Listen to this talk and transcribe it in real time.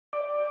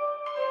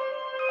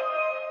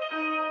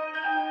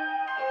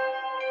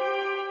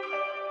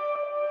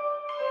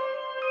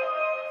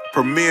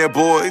Premier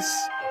Boyz,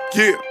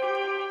 yeah.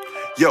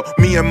 Yo,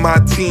 me and my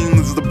team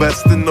is the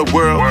best in the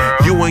world.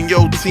 You and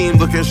your team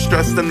looking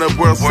stressed in the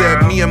world.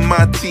 Said me and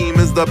my team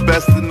is the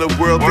best in the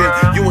world.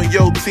 Then you and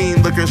your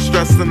team looking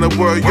stressed in the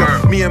world.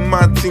 Yo, me and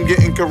my team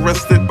getting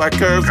arrested by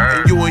curves,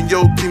 and you and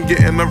your team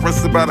getting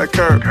arrested by the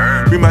curb.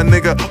 Me my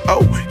nigga,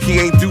 oh, he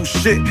ain't do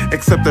shit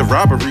except the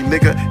robbery,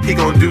 nigga. He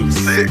gon' do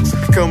 6.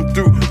 Come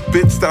through,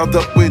 bitch, styled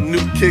up with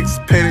new kicks,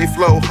 payday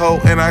flow ho,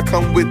 and I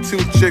come with 2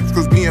 chicks.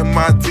 Cause me and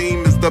my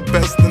team is the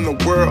best in the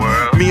world.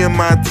 Me and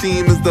my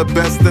team is the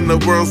best in the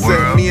world.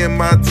 Said me and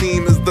my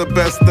team is the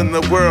best in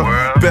the world.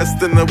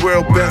 Best in the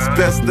world,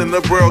 best in the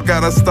world.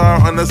 Got a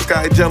star on the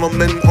sky,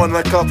 gentleman on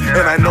the cup.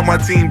 And I know my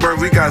team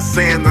burns, we got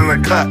sand in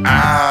the cut.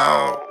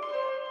 Ow.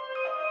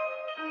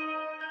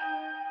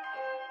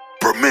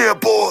 Premier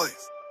Boyz.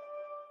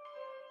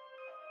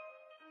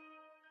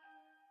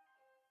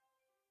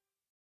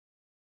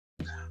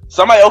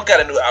 Somebody else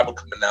got a new album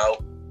coming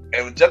out,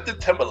 and Justin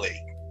Timberlake,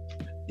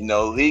 you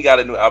know, he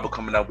got a new album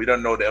coming out. We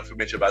don't know the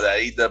information about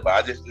that either, but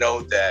I just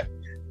know that,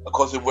 of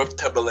course, it's with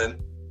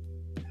Timberland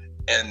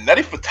and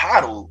Nelly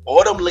Furtado.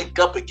 All them link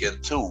up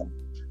again too.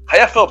 How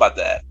y'all feel about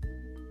that?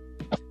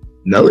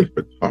 Nelly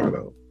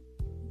Furtado.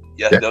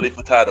 Yes, yeah. Nelly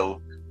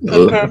Furtado.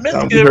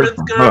 Promiscuous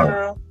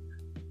girl.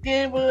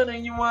 Get what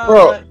you want.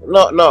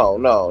 Bro,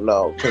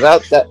 no.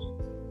 Because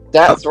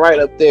that's right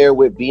up there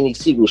with Beanie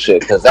Siegel shit.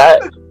 Because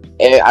that,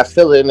 and I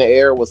Feel It in the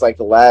Air was like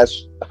the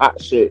last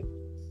hot shit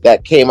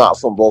that came out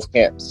from both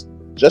camps.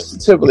 Justin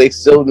Timberlake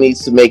still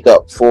needs to make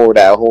up for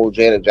that whole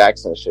Janet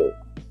Jackson shit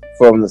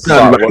from the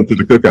start. I'm to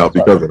the cookout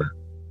because of that.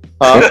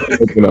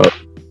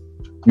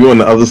 You on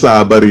the other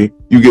side, buddy.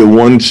 You get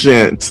one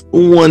chance to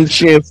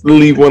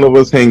leave one of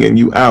us hanging.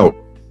 You out.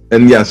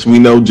 And yes, we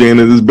know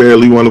Janet is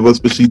barely one of us,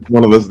 but she's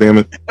one of us. Damn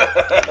it.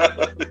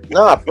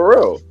 Nah, for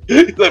real.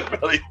 He's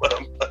barely one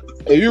of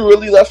us. If you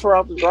really left her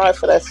out to dry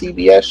for that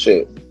CBS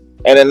shit,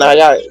 and then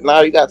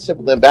now you got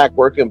Timberland back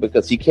working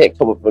because he can't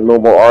come up with no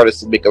more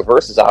artists to make a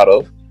verses out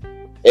of.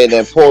 And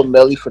then pull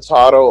Nelly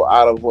Furtado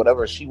out of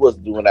whatever she was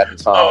doing at the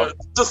time. Oh,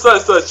 so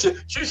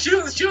she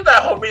was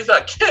that homie's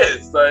a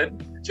kid, son.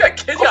 She got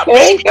kids.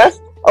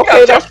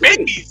 That's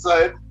baby,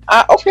 son.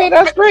 Okay,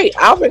 that's great.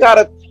 Alvin got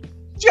a.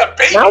 She got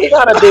baby. Now he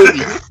got a baby.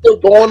 He's still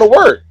going to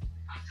work.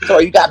 So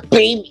you got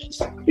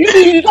babies.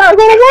 You gotta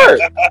go to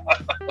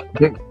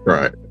work.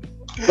 Right.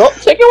 Go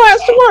take your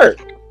ass to work.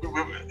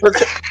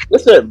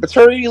 Listen,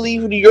 paternity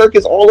leave in New York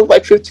is all of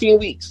like 15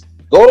 weeks.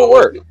 Go to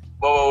work.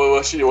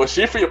 Well, she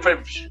for your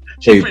favorite.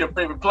 She for your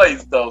favorite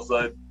place, though,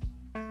 son.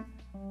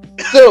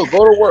 Still,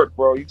 go to work,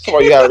 bro. You saw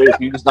you have it.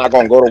 You're just not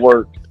gonna go to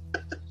work.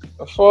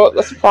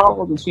 That's the problem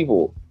with these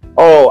people.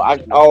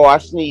 I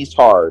sneezed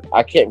hard.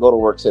 I can't go to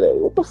work today.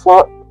 What the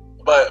fuck?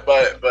 But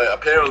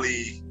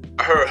apparently,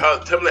 her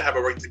Timberland have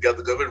a work together.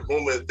 Because there's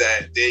rumors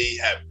that they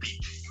have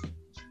beef,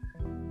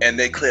 and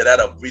they cleared that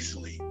up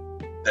recently.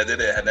 That they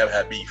never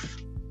had beef.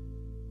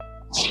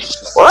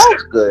 Well,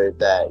 that's good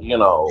that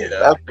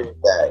that's good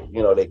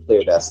that they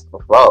cleared that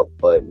stuff up.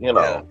 But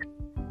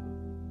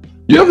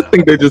you ever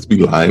think they just be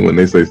lying when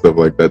they say stuff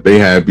like that? They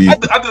had beef.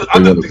 They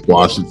want to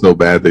squash it so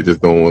bad they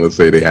just don't want to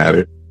say they had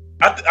it.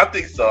 I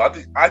think so. I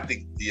think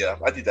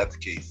that's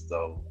the case.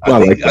 So I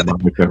think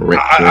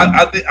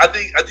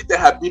they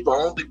have beef. But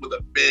I don't think with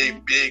a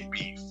big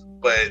beef.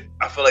 But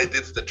I feel like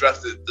this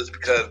addressed it just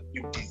because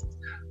he's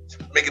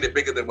making it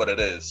bigger than what it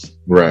is.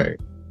 Right.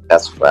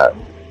 That's fact.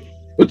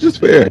 Which is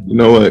fair. You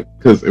know what?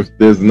 Because if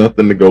there's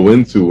nothing to go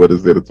into, what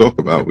is there to talk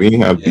about? We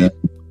ain't have beef.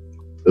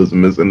 There was a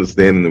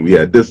misunderstanding and we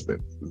had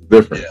distance. It's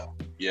different.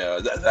 Yeah,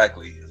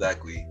 exactly.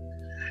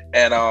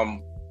 And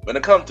when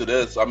it comes to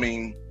this, I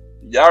mean,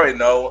 y'all already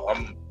know. I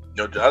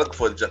look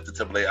forward to Justin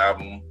Timberlake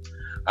album.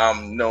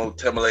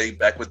 Timberlake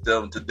back with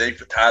them today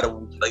for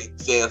title. Like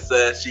Sam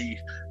said, she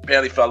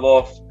apparently fell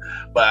off,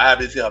 but I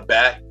haven't seen her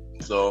back.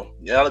 So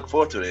yeah, I look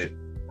forward to it.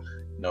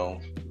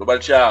 What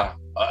about y'all?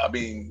 I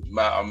mean,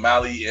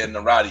 Mali and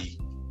Roddy.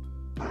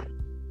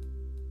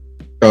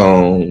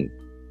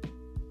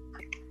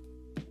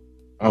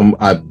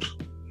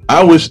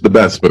 I wish the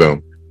best for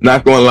them.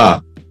 Not gonna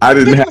lie, I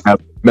didn't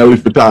have Nelly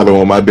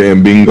Furtado on my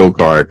damn bingo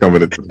card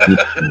coming into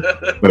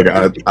the like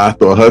I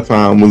thought her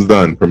time was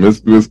done.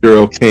 Promiscuous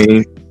Girl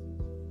came,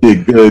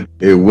 did good.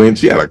 It went.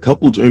 She had a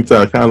couple drinks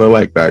I kind of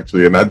liked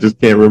actually, and I just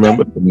can't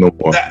remember them no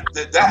more. That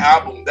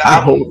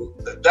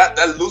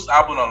Loose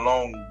album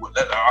alone.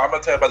 I'm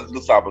gonna tell you about the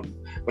Loose album.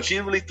 When she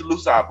released the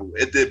Loose album,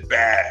 it did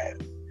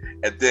bad,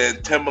 and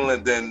then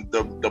Timberland, then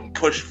the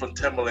push from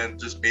Timberland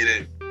just made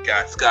it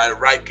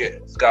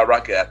skyrocket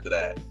after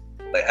that,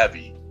 like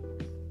heavy.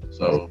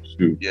 So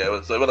it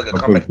was like a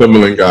comeback.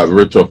 Timberland got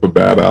rich off a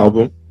bad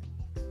album.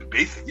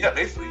 Basically.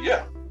 Let's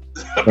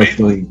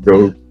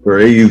go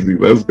crazy.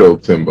 Let's go,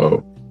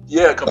 Timbo.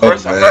 Yeah,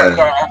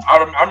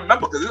 I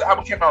remember because this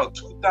album came out in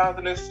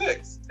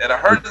 2006, and I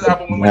heard this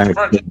album when it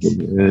first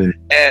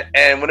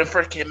and when it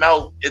first came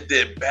out, it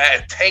did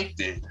bad, tanked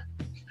it,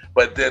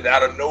 but then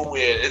out of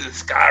nowhere, it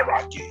just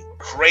skyrocketed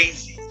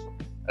crazy.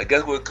 I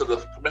guess because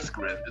of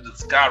Promiscuous, it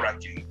just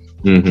skyrocketed.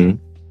 Mm-hmm.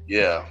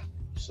 Yeah.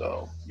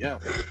 So yeah.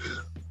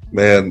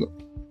 Man,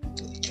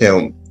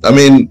 can't. I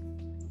mean,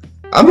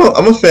 I'm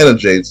a fan of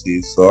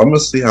JT, so I'm gonna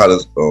see how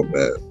this goes,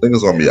 man. I think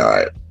it's gonna be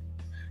alright.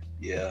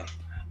 Yeah.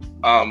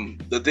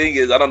 The thing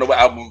is, I don't know what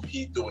album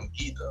he's doing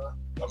either.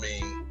 I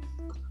mean,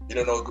 you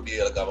don't know, it could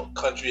be like a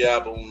country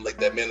album, like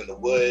that Man in the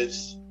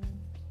Woods.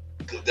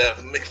 Could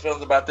that mixed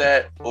feelings about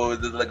that, or is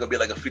it like gonna be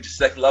like a 50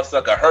 Second Love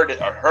Suck? I heard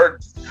it's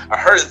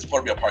supposed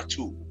to be a part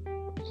 2,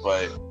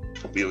 but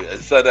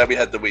it's something that we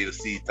have to wait to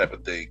see type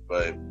of thing.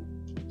 But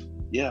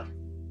yeah.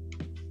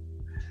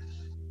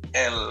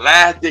 And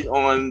last thing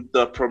on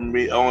the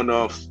premiere, on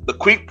the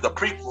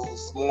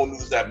prequels, more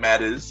news that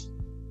matters.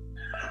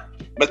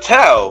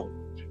 Mattel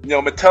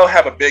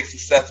have a big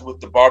success with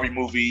the Barbie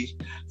movie,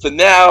 so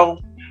now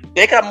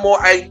they got more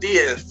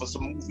ideas for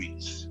some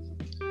movies.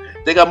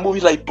 They got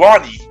movies like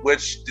Barney,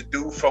 which the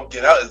dude from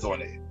Get Out is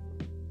on it,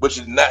 which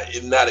is not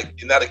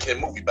a kid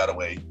movie, by the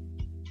way.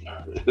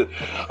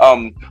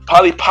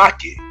 Polly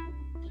Pocket,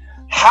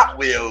 Hot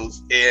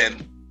Wheels,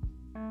 and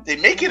they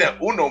making an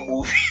Uno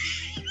movie.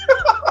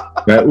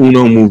 That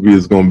Uno movie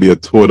is going to be a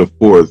tour de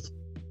force.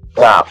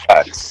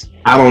 Facts.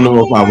 I don't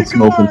know if I was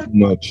smoking too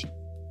much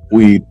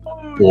weed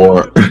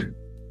or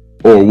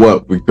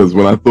what, because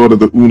when I thought of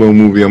the Uno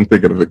movie, I'm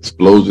thinking of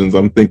explosions.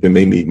 I'm thinking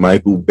they need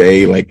Michael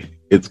Bay. Like,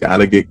 it's got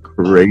to get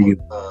crazy.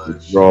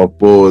 The draw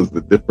balls,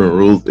 the different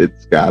rules.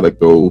 It's got to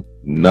go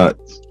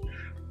nuts.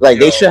 Like,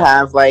 they should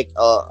have like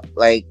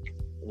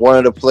one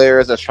of the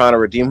players that's trying to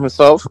redeem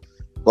himself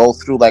go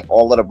through like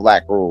all of the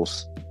black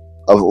rules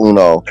of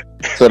Uno,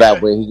 so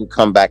that way he can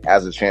come back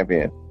as a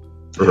champion.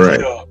 Right. You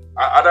know,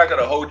 I'm not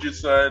gonna hold you,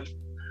 son.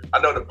 I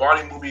know the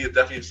Barney movie is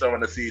definitely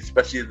something to see,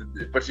 especially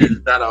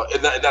it's not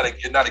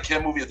a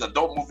kid movie, it's an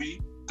adult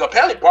movie. So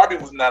apparently Barbie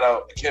was not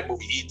a kid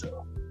movie either,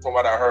 from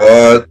what I heard.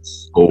 I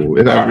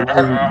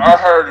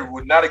heard it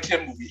was not a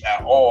kid movie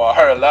at all. I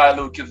heard a lot of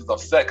little kids was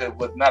upset because it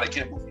was not a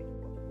kid movie.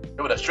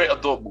 It was a straight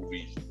adult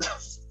movie.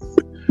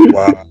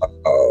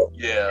 Wow.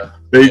 Yeah.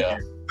 They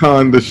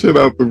conned the shit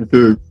out them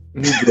kids.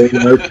 That's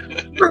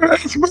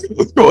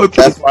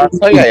why I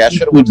tell you, I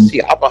should have went to see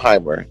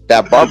Oppenheimer.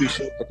 That Barbie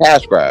shit was a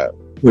cash grab.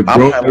 The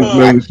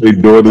grown-ups their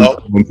daughters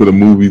going to the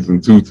movies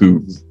in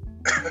tutus.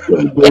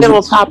 And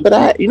on top of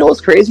that, you know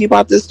what's crazy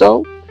about this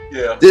though?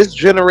 Yeah. This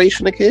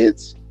generation of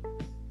kids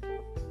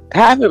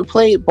haven't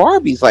played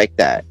Barbies like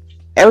that.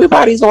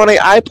 Everybody's on an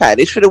iPad.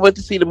 They should have went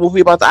to see the movie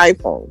about the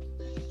iPhone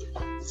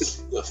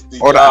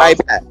or the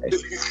iPad.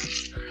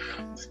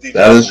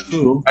 That is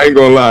true. I ain't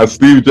gonna lie,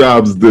 Steve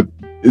Jobs that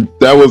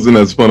wasn't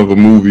as fun of a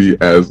movie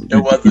as it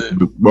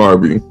wasn't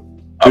Barbie.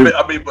 I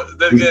mean, but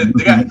then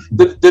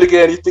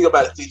again, you think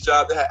about it, Steve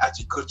Jobs, they had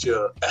actually cooked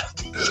your.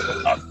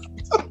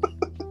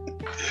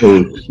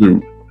 Oh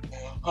shoot!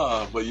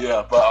 But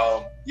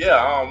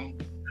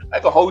I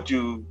can hold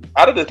you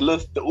out of this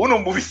list. The Uno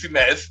movie seems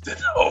interesting.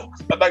 I'm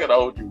not gonna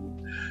hold you.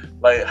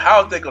 Like,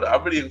 how are they gonna?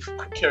 I'm really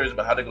curious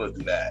about how they're gonna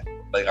do that.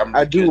 Like,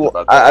 I do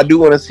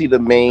want to see the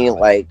main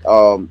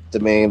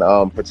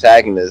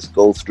protagonist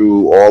go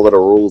through all of the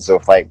rules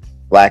of like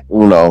Black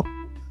Uno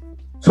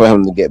for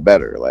him to get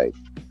better. Like,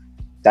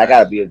 that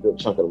gotta be a good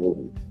chunk of the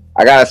movie.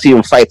 I gotta see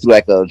him fight through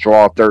like a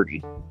draw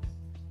 30.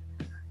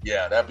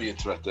 Yeah, that'd be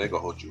interesting. They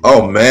gonna hold you.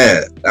 Oh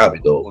man, that'd be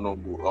dope. Uno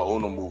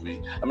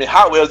movie. I mean,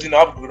 Hot Wheels. You know,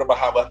 I'm talking about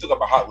Hot Wheels. I took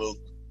about Hot Wheels,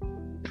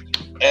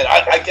 and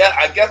I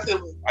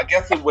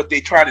guess what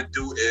they try to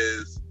do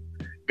is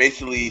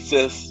basically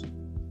since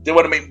they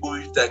want to make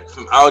movies that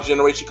from our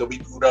generation could be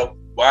grew up,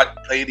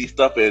 playing these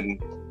stuff and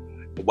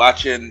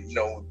watching,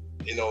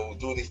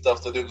 doing these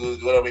stuff. So they're going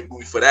to make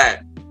movies for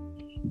that,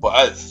 for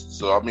us.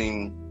 So I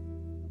mean,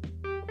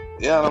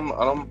 yeah, I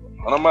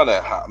don't mind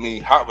that. I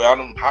mean, Hot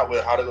Wheels, how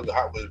they go to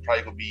Hot Wheels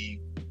probably gonna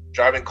be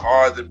driving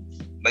cars and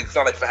like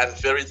sound like Fast and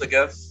Furious, I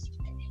guess.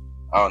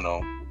 I don't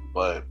know,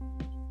 but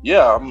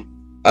yeah,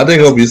 I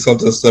think it'll be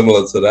something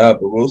similar to that,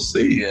 but we'll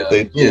see what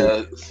they do.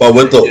 Yeah. But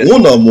with the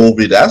Uno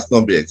movie, that's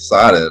gonna be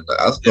exciting.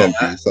 That's gonna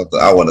be something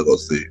I want to go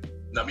see.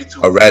 No, me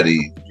too.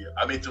 Already. Yeah,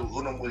 I mean, too.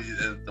 Uno movie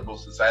is the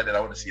most exciting I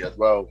want to see as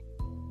well.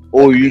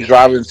 Oh, you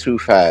driving too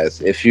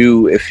fast. If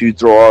you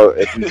draw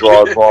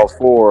a ball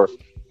 4,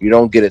 you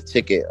don't get a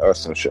ticket or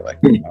some shit like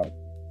that.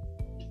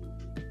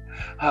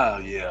 Oh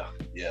yeah.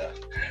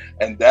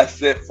 And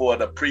that's it for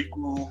the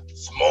prequel.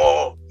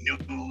 Small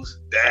news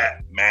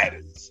that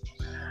matters.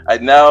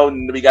 Right now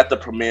we got the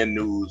premiere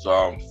news.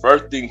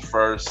 First thing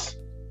first.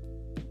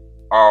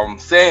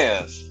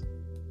 Sans,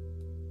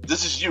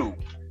 this is you.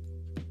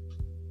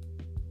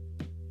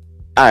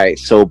 All right,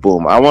 so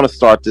boom. I want to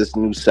start this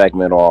new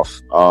segment off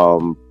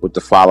with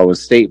the following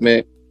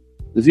statement.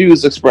 The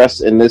views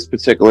expressed in this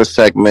particular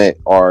segment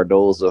are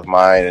those of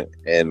mine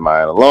and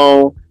mine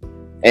alone,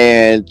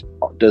 and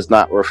does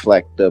not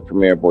reflect the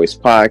Premier Boyz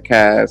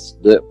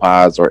podcast, Good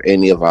Pods, or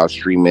any of our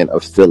streaming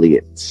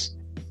affiliates.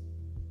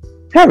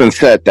 Having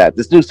said that,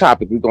 this new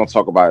topic we're going to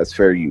talk about is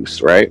fair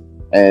use, right?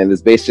 And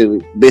it's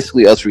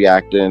basically us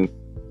reacting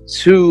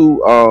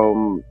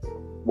to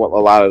what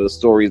a lot of the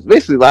stories,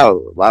 basically a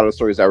lot of the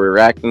stories that we're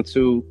reacting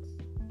to,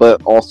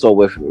 but also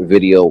with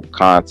video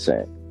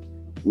content.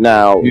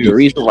 Now, the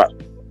reason why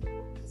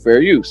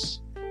fair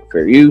use,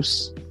 Fair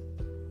use.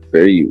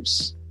 Fair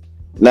use.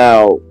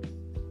 Now,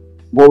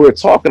 what we're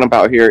talking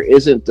about here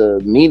isn't the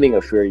meaning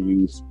of fair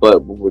use,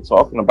 but what we're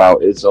talking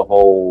about is a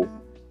whole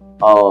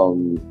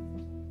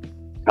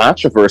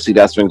controversy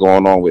that's been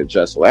going on with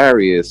Jess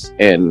Larius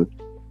and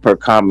her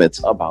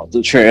comments about the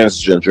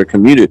transgender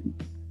community,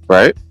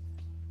 right?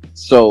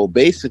 So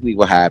basically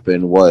what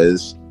happened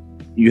was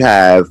you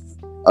have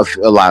a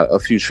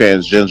few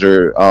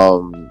transgender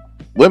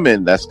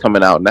women that's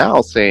coming out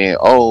now saying,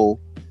 oh,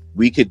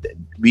 we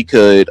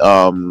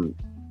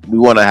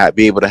want to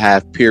be able to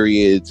have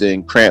periods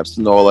and cramps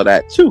and all of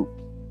that too,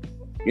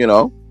 you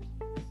know.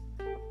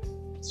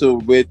 To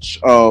which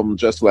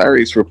Jess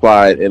Larius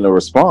replied in a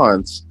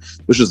response,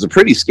 which was a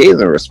pretty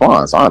scathing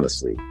response,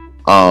 honestly.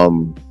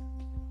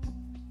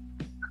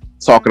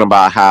 Talking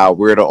about how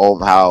we're the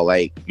only, how,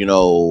 like, you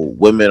know,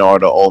 women are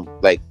the only,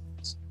 like,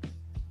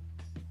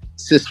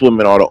 cis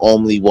women are the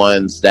only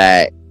ones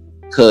that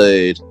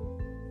could,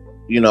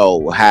 you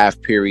know, have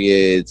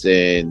periods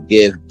and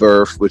give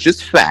birth, which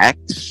is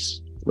facts.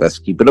 Let's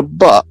keep it a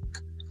buck.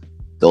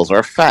 Those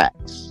are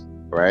facts,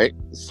 right?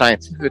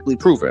 Scientifically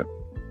proven.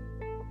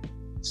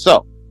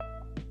 So,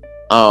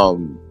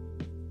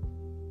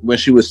 when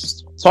she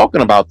was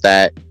talking about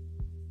that,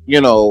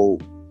 you know,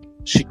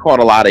 she caught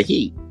a lot of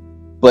heat.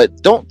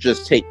 But don't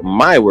just take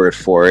my word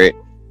for it.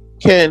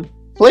 Ken,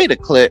 play the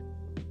clip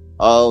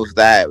of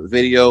that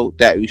video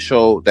that you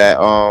showed that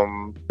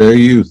fair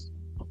use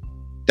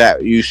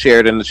that you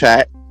shared in the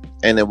chat,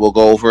 and then we'll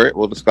go over it.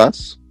 We'll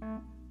discuss.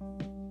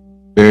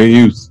 Fair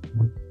use.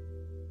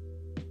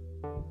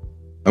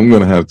 I'm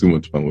gonna have too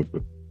much fun with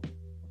it.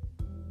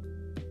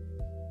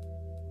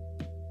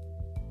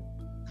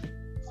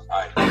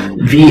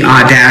 The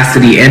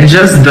audacity and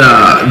just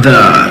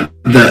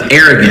the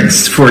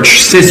arrogance for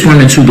cis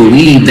women to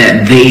believe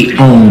that they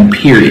own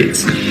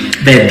periods,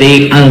 that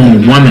they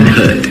own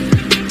womanhood.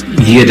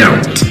 You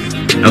don't.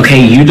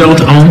 Okay, you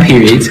don't own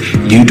periods,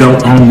 you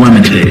don't own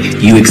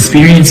womanhood. You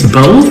experience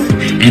both,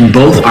 and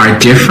both are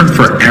different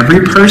for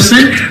every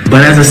person,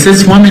 but as a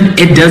cis woman,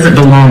 it doesn't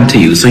belong to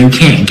you, so you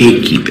can't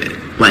gatekeep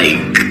it.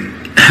 Like,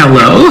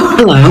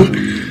 hello?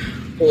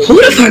 Who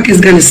the fuck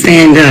is gonna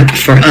stand up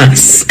for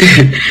us?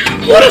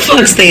 Who the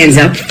fuck stands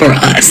up for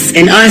us?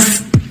 And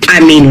us, I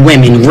mean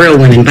women, real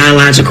women,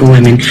 biological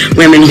women,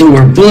 women who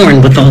were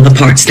born with all the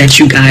parts that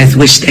you guys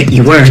wish that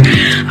you were.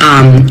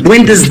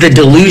 When does the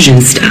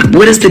delusion stop?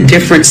 What is the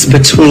difference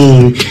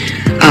between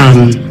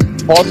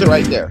pause it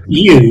right there.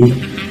 You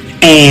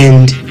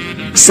and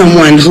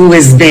someone who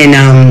has been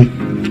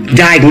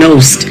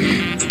diagnosed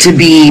to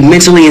be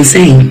mentally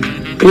insane?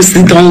 What's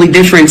the only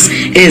difference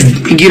is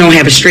you don't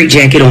have a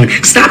straitjacket on.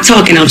 Stop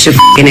talking out your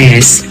fucking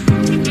ass.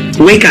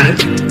 Wake up.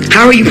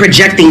 How are you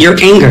projecting your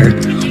anger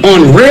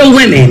on real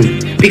women?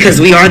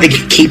 Because we are the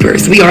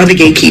gatekeepers. We are the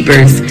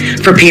gatekeepers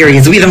for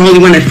periods. We the only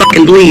one that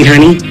fucking bleed,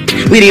 honey.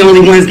 We the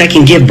only ones that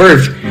can give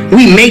birth.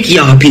 We make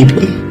y'all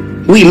people.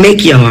 We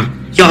make y'all.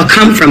 Y'all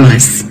come from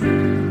us.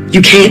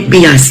 You can't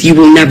be us. You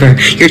will never.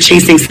 You're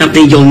chasing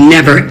something you'll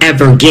never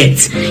ever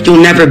get.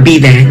 You'll never be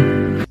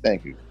that.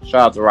 Thank you.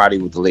 Shout out to Roddy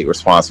with the late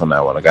response on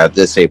that one. I got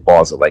this say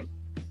pause it like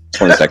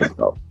 20 seconds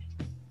ago.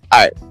 All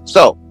right.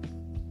 So,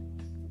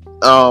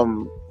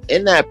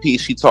 in that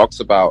piece, she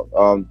talks about,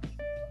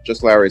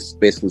 just Larry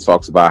basically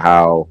talks about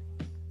how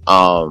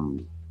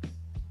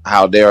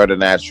they are the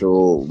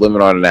natural,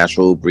 women are the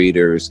natural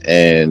breeders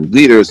and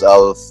leaders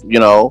of, you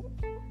know,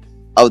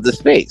 of the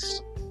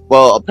space.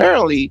 Well,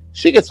 apparently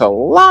she gets a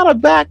lot of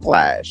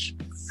backlash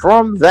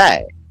from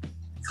that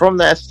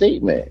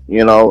statement,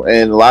 you know,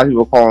 and a lot of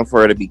people calling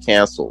for her to be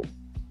canceled.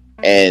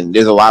 And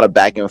there's a lot of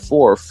back and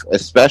forth,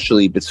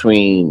 especially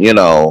between, you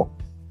know,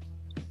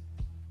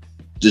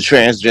 the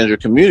transgender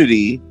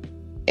community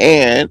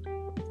and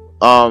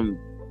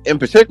in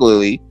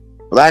particularly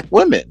black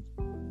women,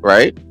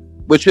 right?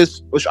 Which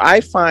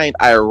I find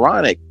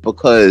ironic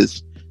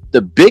because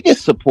the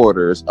biggest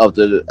supporters of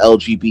the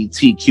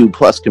LGBTQ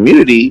plus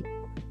community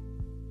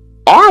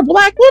are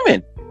black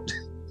women.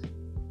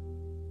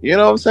 You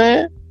know what I'm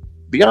saying?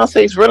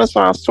 Beyonce's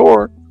Renaissance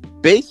tour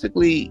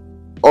basically,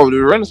 or the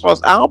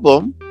Renaissance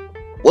album,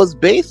 was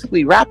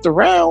basically wrapped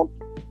around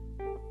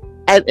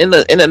in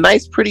a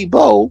nice pretty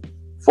bow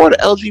for the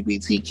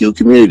LGBTQ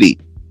community.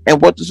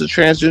 And what does the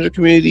transgender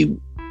community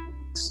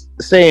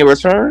say in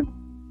return?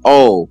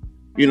 Oh,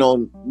 you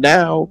know,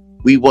 now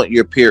we want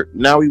your period.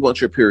 Now we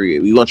want your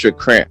period. We want your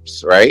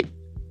cramps, right?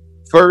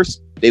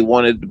 First, they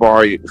wanted to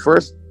borrow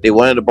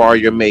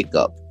your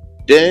makeup.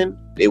 Then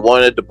they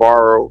wanted to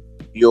borrow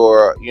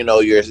your, you know,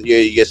 your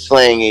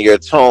slang and your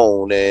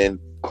tone and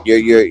your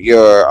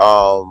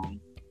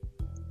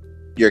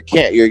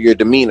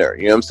demeanor.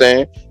 You know what I'm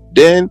saying?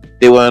 Then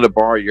they wanted to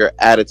borrow your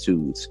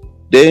attitudes.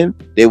 Then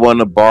they wanted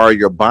to borrow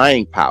your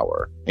buying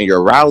power and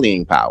your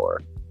rallying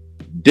power.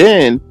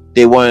 Then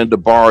they wanted to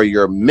borrow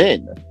your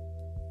men.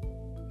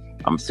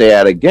 I'm say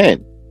that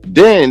again.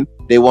 Then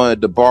they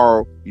wanted to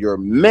borrow your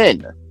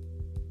men.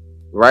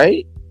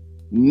 Right?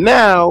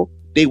 Now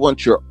they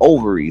want your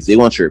ovaries. They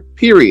want your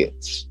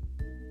periods.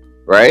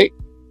 Right?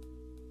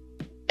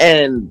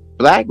 And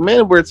black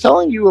men were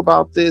telling you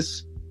about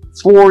this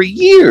for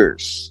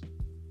years.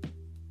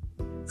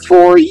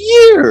 For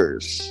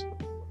years.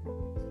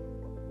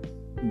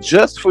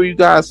 Just for you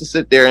guys to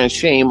sit there and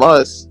shame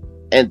us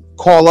and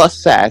call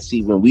us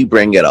sassy when we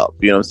bring it up.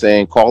 You know what I'm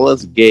saying? Call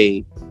us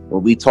gay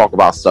when we talk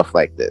about stuff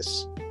like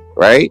this.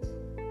 Right?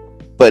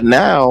 But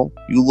now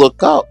you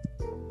look up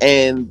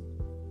and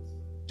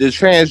the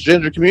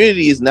transgender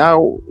community is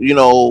now,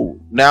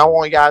 now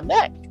on y'all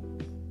neck.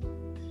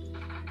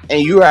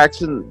 And you're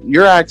asking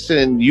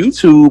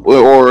YouTube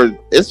or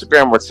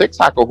Instagram or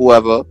TikTok or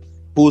whoever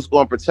who's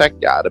going to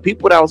protect y'all. The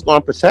people that was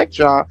going to protect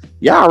y'all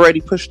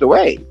already pushed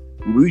away.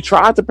 We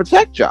tried to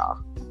protect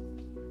y'all.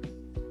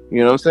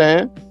 You know what I'm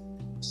saying?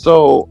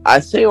 So I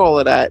say all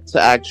of that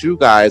to ask you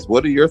guys,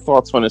 what are your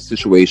thoughts on the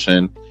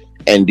situation?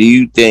 And do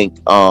you think,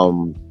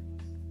 where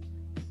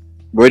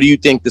do you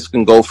think this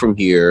can go from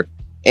here?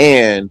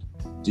 And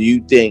do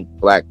you think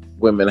black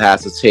women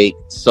has to take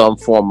some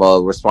form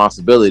of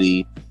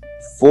responsibility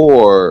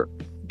for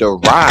the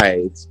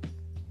rise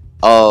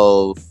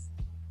of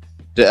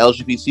the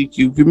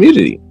LGBTQ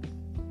community?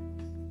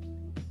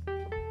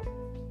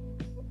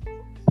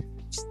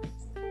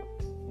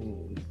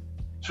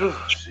 A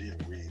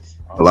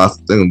lot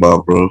to think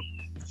about, bro.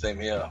 Same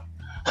here.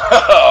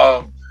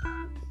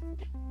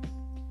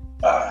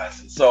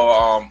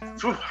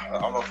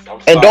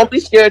 And don't be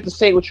scared to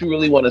say what you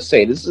really want to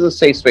say. This is a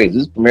safe space.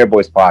 This is Premier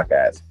Boys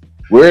podcast.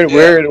 We're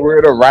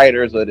the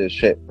writers of this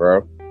shit,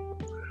 bro.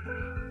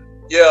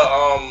 Yeah.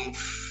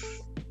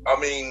 I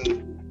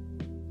mean,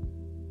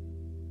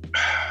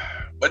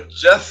 but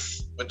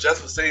Jess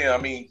was saying, I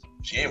mean,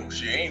 she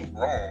ain't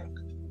wrong.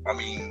 I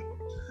mean,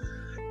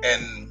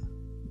 and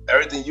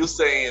everything you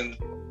saying,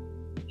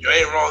 you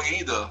ain't wrong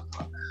either.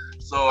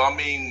 So I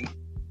mean,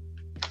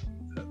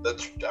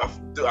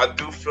 I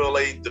do feel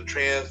like the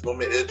trans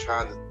woman is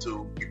trying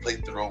to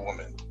replace the real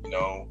woman.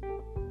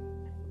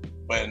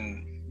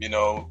 When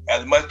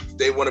as much as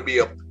they want to be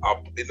a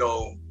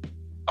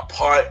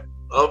part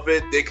of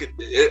it, they could.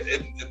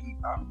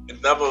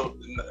 It's never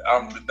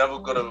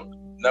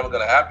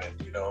gonna happen.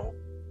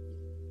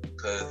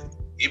 Because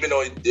even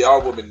though they are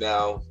women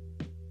now,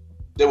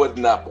 they were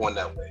not born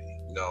that way.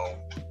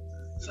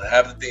 So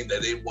have the thing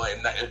that they want,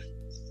 and it's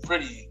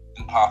pretty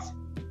impossible.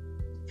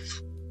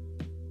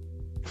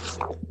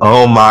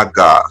 Oh my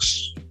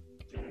gosh.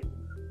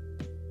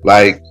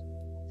 Like,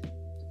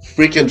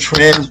 freaking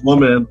trans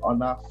women are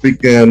not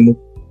freaking,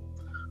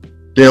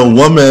 they're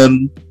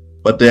women,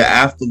 but they're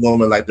after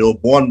women. Like, they were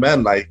born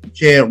men. Like, you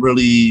can't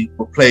really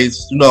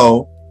replace, you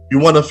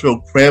want to feel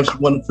cramps, you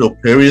want to feel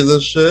periods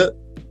and shit.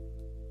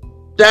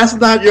 That's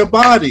not your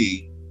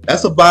body.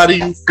 That's a body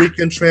you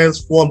freaking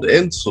transformed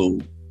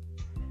into.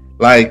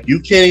 Like, you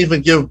can't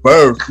even give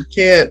birth. You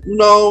can't,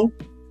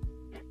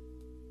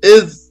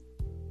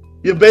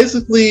 you're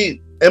basically,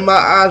 in my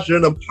eyes, you're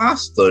an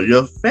imposter.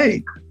 You're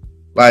fake.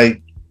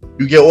 Like,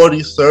 you get all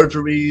these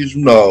surgeries,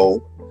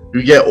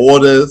 you get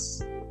all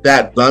this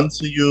that done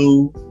to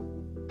you.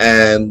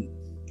 And,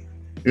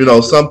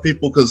 some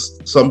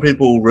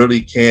people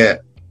really can't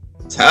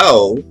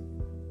tell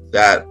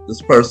that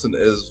this person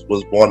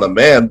was born a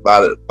man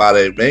by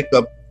their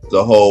makeup,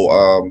 the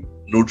whole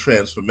new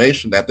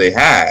transformation that they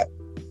had.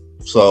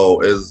 So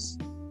it's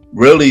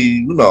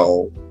really,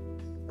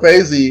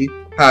 crazy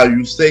how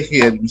you sit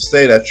here and you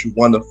say that you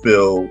want to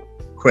feel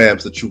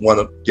cramps, that you want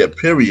to get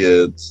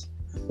periods,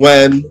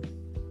 when,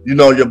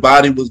 your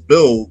body was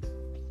built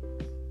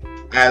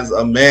as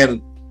a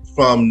man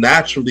from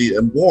naturally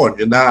and born.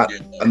 You're not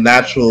a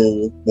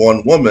natural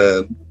born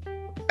woman.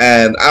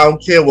 And I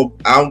don't care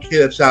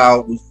that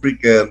y'all was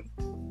freaking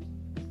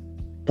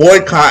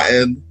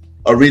boycotting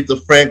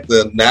Aretha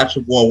Franklin,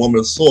 Natural Born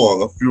Woman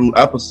song a few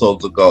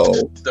episodes ago.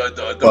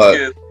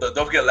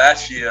 Don't forget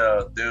last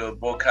year they were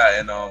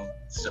boycotting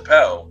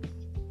Chappelle.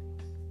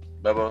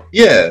 Remember?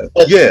 Yeah.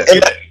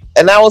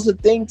 And that was the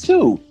thing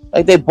too.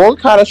 Like, they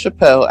boycotted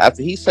Chappelle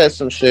after he said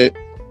some shit,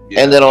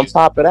 and then on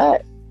top of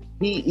that,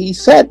 he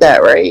said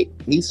that, right?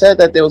 He said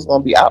that there was going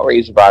to be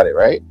outrage about it,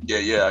 right?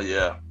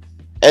 Yeah.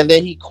 And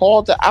then he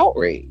called the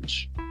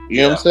outrage.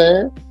 You know what I'm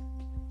saying?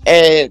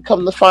 And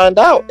come to find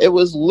out, it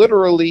was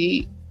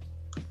literally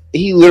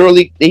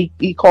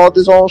he called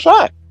his own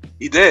shot.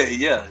 He did,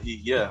 yeah.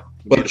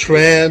 But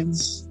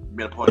trans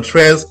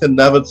can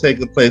never take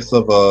the place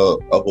of a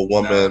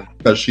woman,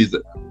 because she's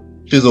a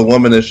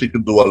woman and she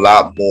can do a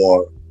lot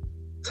more,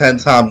 10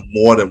 times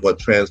more than what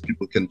trans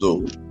people can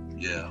do.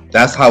 Yeah,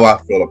 that's how I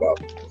feel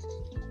about it.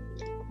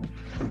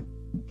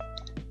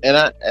 And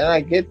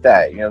I get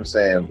that, you know what I'm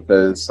saying?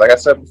 Because, like I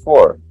said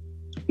before,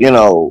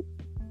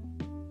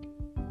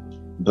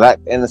 black,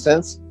 in a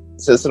sense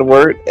of the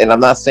word, and I'm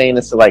not saying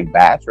this to like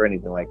bash or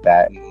anything like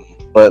that,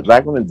 but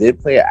black women did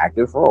play an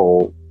active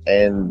role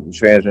in the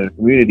transgender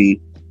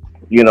community,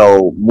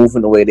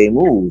 moving the way they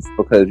move.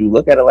 Because you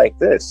look at it like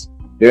this,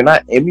 they're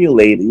not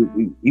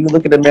emulating, you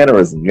look at the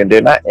mannerisms,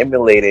 they're not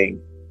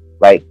emulating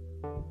like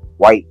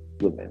white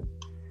women.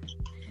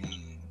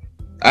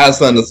 I have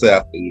something to say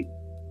after you.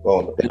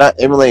 They're not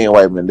emulating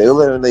white women, they're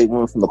emulating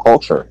women from the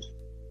culture.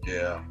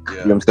 Yeah. You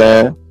know what I'm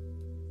saying?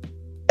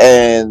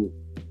 And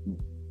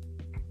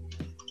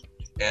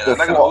I'm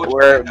not gonna hold you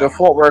right now.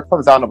 where it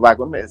comes down to black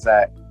women is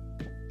that,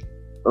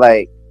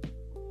 like,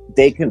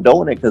 they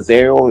condone it because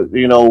they're,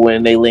 you know,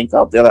 when they link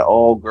up, they're like,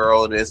 oh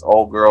girl this,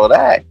 oh girl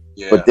that.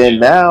 Yeah. But then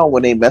now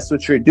when they mess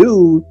with your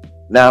dude,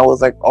 now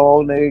it's like,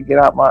 oh nigga, get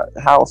out my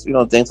house, you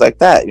know, things like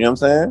that. You know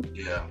what I'm saying?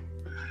 Yeah.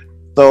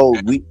 So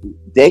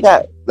they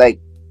got, like,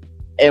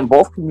 in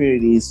both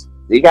communities,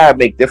 they gotta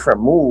make different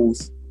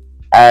moves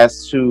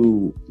as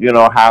to, you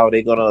know, how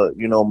they're gonna,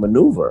 you know,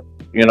 maneuver.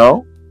 You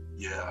know?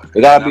 Yeah.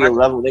 They gotta be a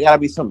level. They gotta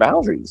be some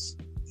boundaries.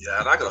 Yeah,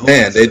 and I gotta hold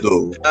Man, you. they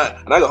do. And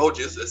I gotta hold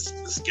you.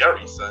 It's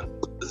scary, son.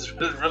 It's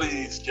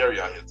really scary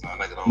out here, son.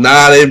 I gotta hold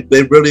Nah,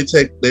 there's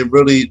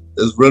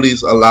really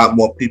a lot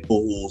more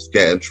people who's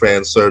getting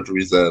trans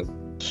surgeries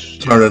and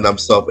turning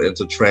themselves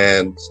into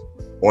trans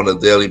on a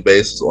daily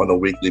basis, on a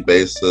weekly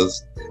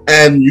basis.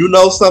 And you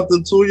know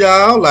something too,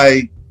 y'all?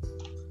 Like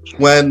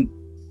when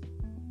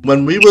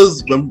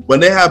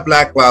they had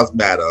Black Lives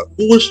Matter,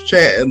 who was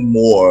chanting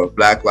more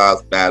Black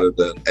Lives Matter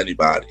than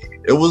anybody?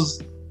 It was,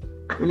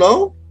 you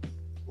know,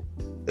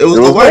 it was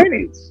the white.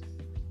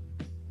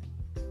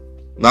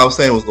 No, I was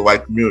saying it was the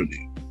white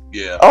community.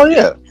 Yeah. Oh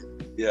yeah.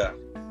 Yeah.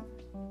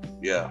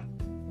 Yeah.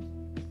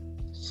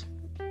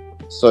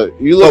 So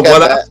you look at what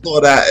that. I saw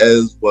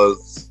that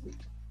was,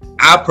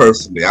 I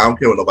personally, I don't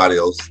care what nobody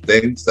else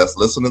thinks that's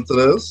listening to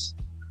this.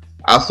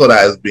 I saw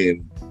that as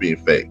being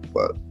fake,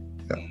 but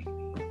yeah.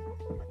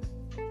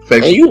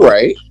 Fake. And you're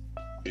right.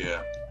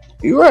 Yeah.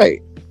 You're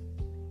right.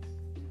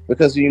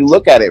 Because when you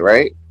look at it,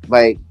 right?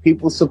 Like,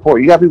 people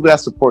support, you got people that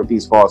support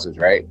these causes,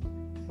 right?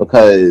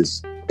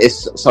 Because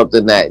it's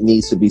something that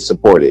needs to be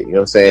supported. You know what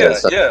I'm saying? Yeah,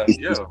 It's something that needs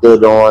to be yeah.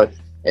 stood on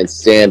and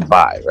stand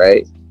by,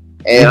 right?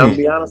 And I'm gonna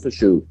be honest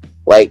with you,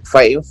 like,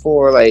 fighting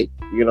for, like,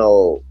 you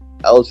know,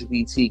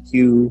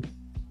 LGBTQ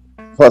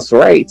plus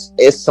rights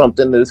is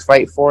something to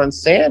fight for and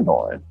stand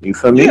on. You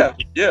feel me? Yeah,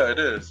 it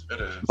is.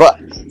 It is. But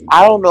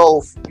I don't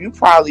know if you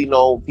probably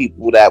know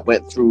people that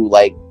went through,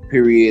 like,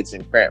 periods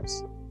and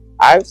cramps.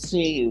 I've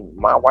seen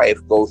my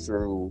wife go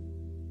through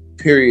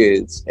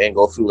periods and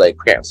go through, like,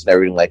 cramps and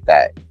everything like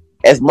that.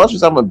 As much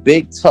as I'm a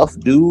big tough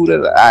dude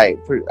and I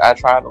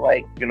try to,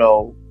 like, you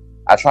know,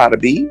 I try to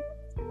be,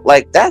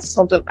 like, that's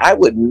something I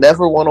would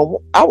never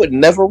want.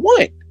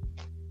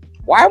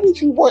 Why would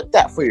you want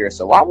that for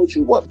yourself? Why would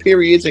you want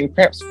periods and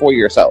cramps for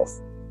yourself?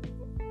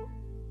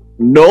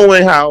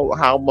 Knowing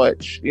how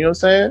much, you know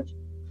what I'm saying?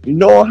 You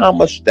know how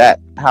much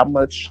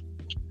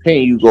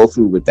pain you go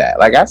through with that.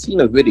 Like, I've seen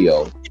a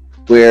video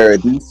where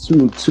these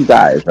two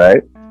guys,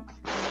 right,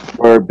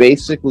 were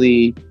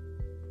basically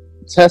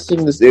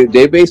testing this.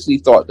 They basically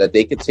thought that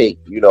they could take,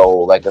 you know,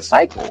 like a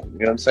cycle, you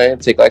know what I'm saying?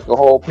 Take like a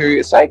whole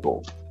period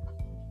cycle.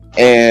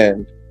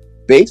 And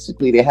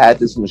basically they had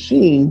this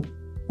machine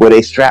where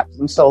they strapped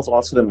themselves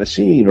onto the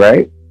machine,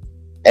 right?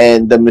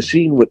 And the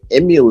machine would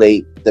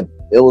emulate it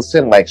would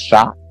send like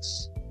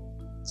shocks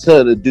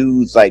to the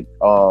dude's like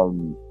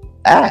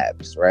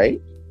abs,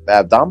 right? The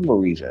abdominal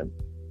region.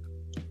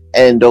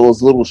 And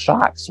those little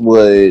shocks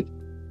would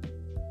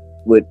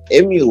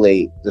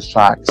emulate the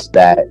shocks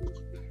that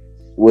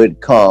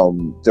would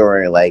come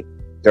during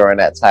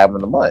that time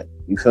of the month.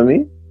 You feel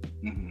me?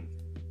 Mm-hmm.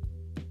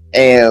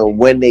 And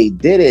when they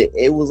did it,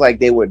 it was like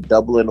they were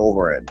doubling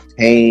over in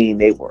pain.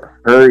 They were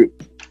hurt.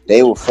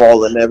 They were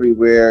falling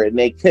everywhere, and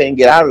they couldn't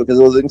get out of it because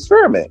it was an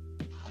experiment.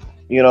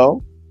 You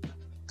know,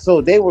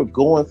 so they were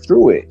going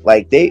through it.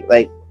 I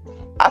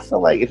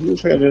feel like if you were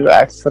trying to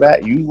ask for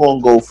that, you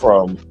gonna go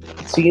from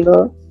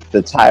Tina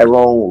to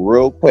Tyrone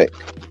real quick.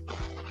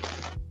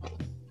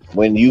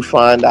 When you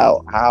find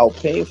out how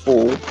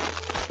painful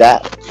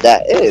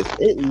that is,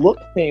 it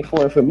looked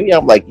painful, and for me,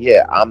 I'm like,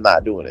 yeah, I'm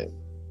not doing it.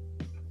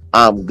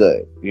 I'm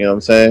good. You know what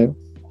I'm saying?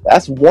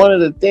 That's one of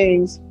the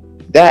things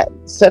that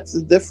sets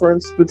the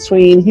difference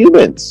between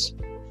humans.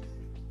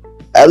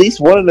 At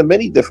least one of the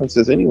many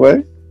differences,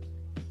 anyway.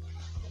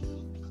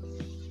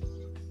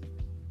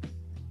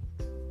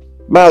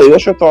 Mally,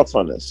 what's your thoughts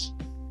on this?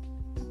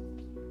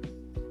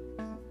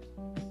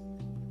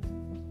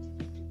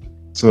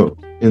 So,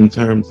 in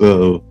terms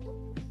of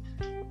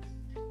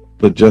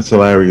what Jess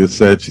Hilarious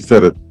said, she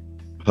said it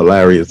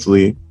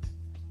hilariously,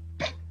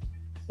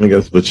 I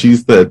guess, but she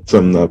said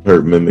something I've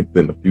heard mimicked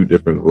in a few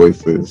different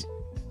voices.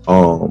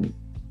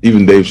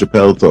 Even Dave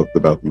Chappelle talked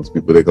about these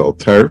people they call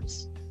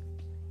TERFs.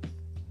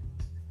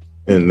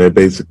 And they're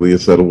basically a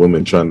set of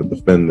women trying to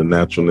defend the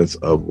naturalness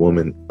of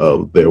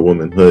their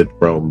womanhood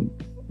from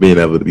being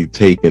able to be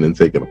taken and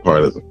taken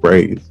apart as a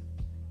phrase.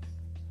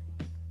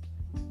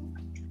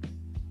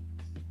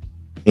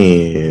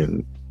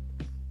 And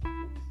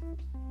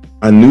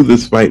I knew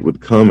this fight would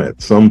come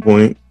at some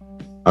point.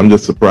 I'm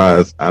just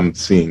surprised I'm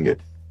seeing it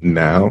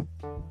now.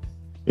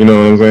 You know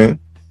what I'm saying?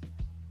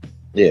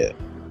 Yeah.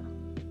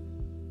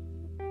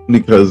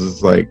 Because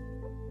it's like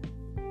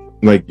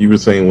you were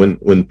saying,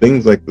 when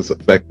things like this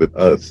affected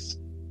us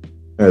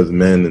as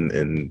men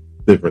and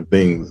different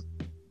things,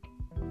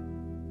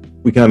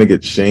 we kind of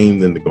get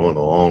shamed into going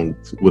along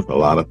with a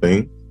lot of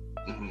things.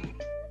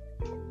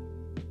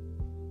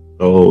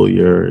 oh,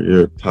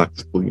 you're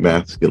toxically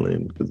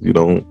masculine because you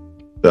don't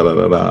da da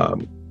da da.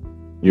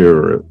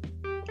 You're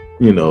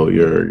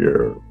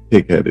you're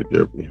pig-headed,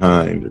 you're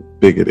behind, you're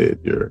bigoted,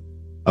 you're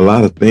a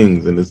lot of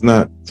things, and it's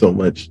not so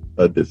much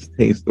a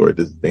distaste or a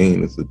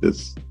disdain, it's a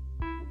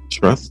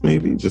distrust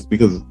maybe, just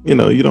because you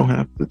don't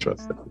have to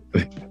trust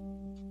everything.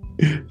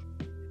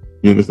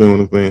 You understand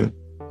what I'm saying?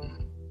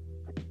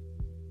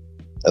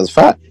 That's a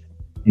fact.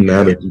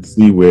 Now that you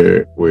see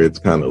where it's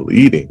kind of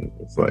leading,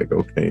 it's like,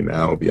 okay,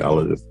 now y'all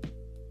are just,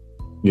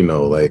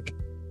 like,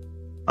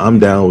 I'm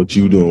down with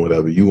you doing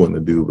whatever you want to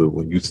do, but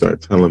when you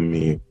start telling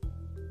me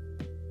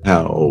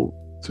how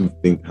to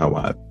think how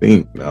I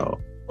think, now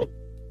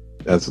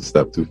that's a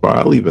step too far.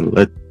 I'll even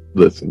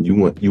listen, you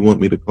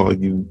want me to call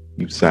you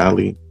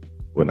Sally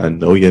when I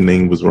know your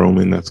name was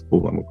Roman? That's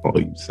cool. I'm gonna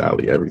call you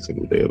Sally every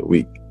single day of the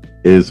week.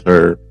 Is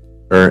her,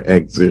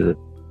 exer,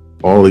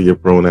 all of your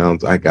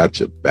pronouns. I got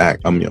your back.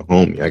 I'm your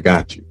homie. I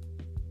got you.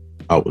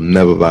 I will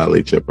never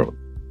violate your pronouns.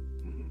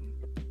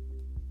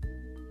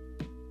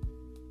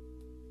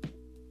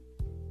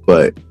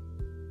 But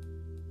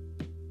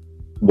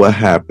what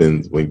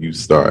happens when you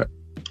start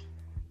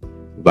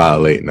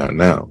violating our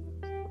now?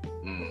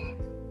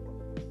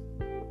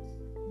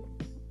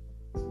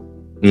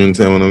 You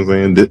understand what I'm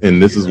saying?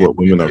 And this is what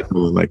women are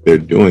feeling like they're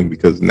doing,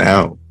 because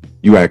now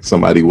you ask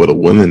somebody what a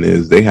woman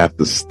is, they have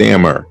to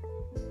stammer.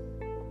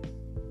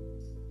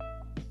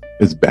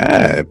 It's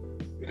bad.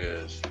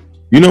 Yes.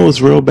 You know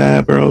what's real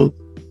bad, bro?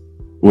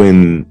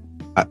 When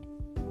I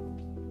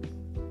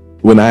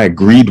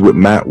agreed with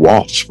Matt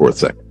Walsh for a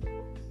second.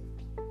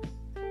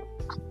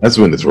 That's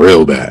when it's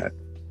real bad.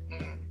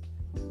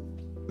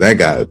 That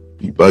guy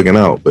be bugging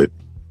out, but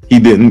he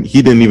didn't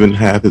even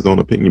have his own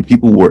opinion. He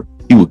would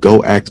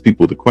go ask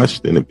people the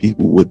question, and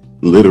people would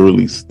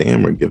literally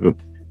stammer, give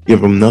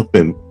him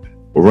nothing,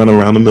 or run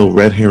around the mill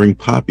red herring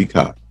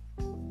poppycock.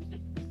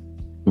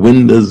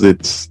 When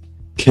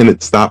can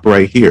it stop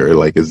right here?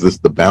 Like, is this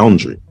the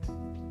boundary?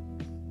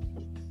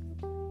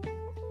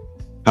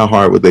 How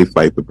hard would they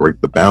fight to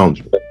break the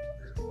boundary?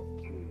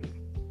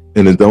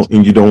 And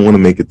you don't want to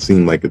make it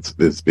seem like it's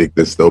this big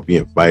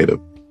dystopian fight of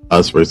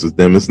us versus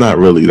them. It's not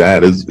really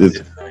that.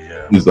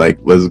 It's like,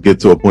 let's get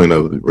to a point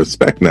of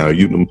respect now.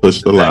 You've been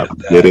pushed a lot.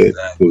 Get it?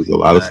 There was a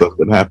lot of stuff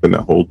that happened.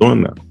 Now hold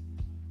on now.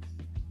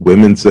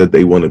 Women said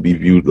they want to be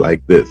viewed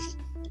like this.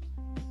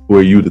 Who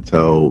are you to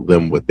tell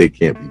them what they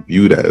can't be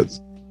viewed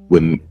as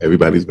when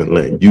everybody's been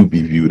letting you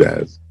be viewed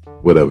as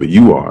whatever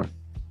you are?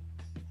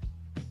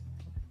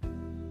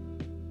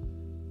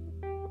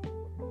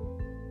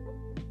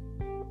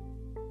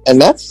 And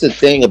that's the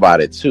thing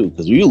about it too,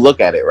 because when you look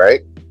at it,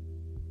 right?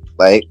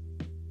 Like,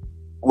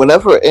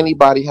 whenever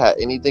anybody had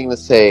anything to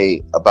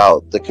say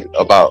about,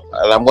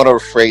 and I'm going to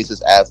rephrase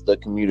this as the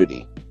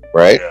community,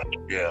 right?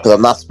 Yeah. Because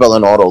I'm not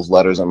spelling all those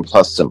letters and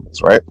plus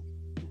symbols, right?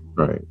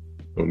 Right.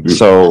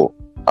 So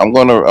I'm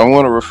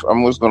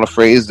just gonna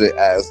phrase it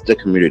as the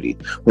community.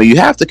 When you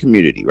have the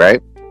community,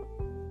 right?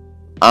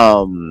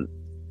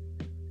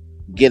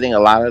 Getting a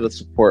lot of the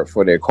support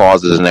for their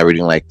causes and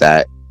everything like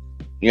that.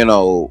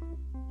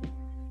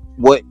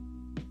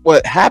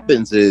 What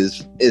happens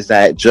is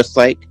that just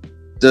like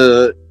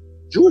the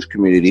Jewish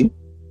community,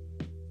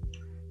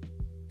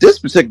 this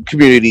particular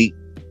community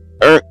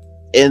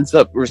ends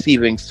up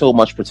receiving so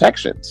much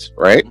protections,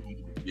 right?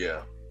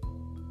 Yeah.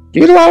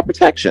 You get a lot of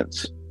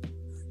protections,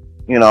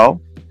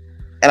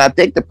 and I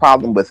think the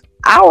problem with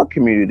our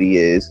community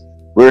is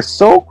we're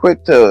so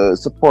quick to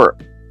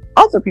support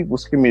other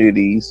people's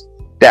communities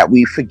that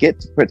we forget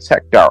to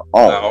protect our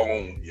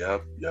own.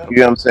 Yep. You know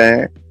what I'm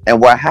saying? And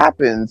what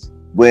happens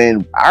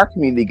when our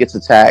community gets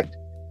attacked,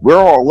 we're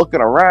all looking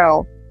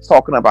around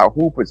talking about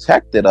who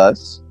protected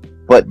us,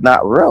 but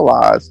not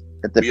realize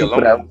that the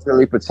people that were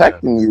really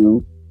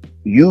protecting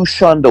you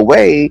shunned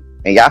away,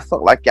 and y'all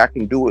felt like y'all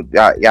can do it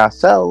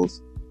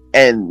yourselves.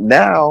 And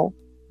now,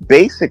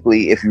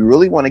 basically, if you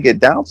really want to get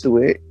down to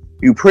it,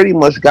 you pretty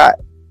much got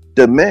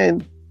the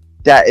men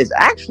that is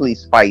actually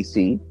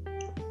spicy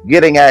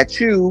getting at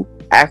you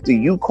after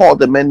you called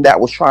the men that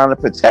was trying to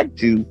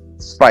protect you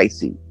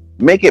spicy.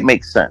 Make it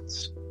make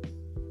sense.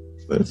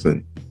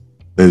 Listen,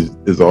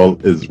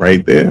 is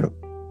right there.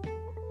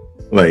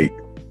 Like,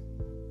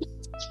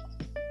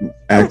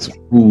 ask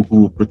who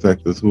will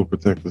protect us, when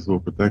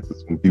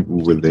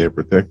people were there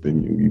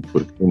protecting you, you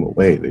put them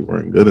away. They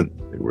weren't good enough.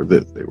 They were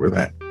this, they were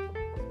that.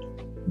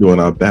 Doing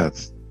our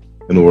best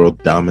in a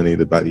world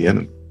dominated by the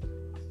enemy.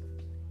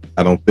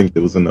 I don't think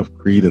there was enough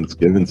credence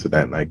given to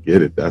that, and I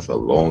get it. That's a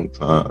long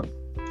time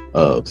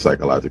of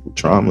psychological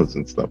traumas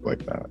and stuff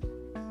like that.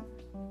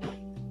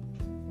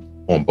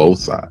 On both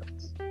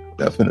sides,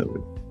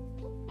 definitely.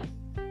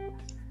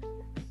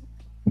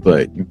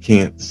 But you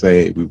can't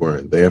say we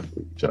weren't there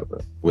for each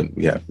other when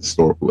we have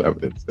historical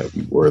evidence that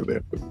we were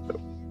there for each other.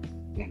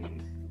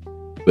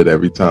 But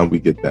every time we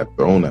get that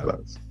thrown at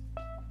us,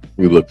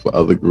 we look for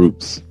other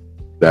groups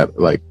that,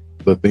 like,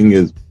 the thing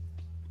is,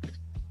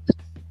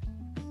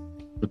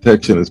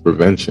 protection is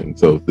prevention.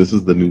 So if this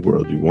is the new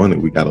world you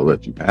wanted, we got to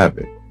let you have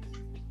it.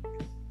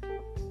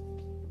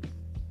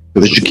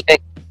 But you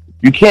can't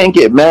You can't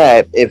get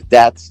mad if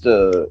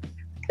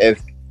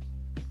if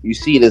you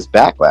see this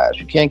backlash.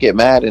 You can't get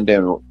mad and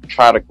then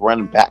try to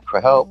run back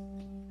for help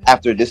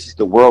after this is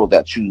the world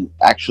that you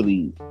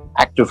actually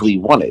actively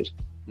wanted.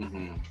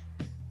 Mm-hmm.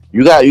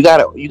 You gotta eat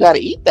that. You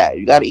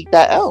gotta eat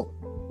that L.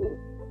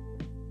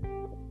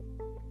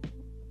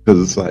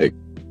 Because it's like,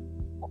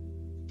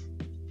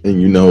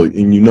 and you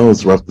know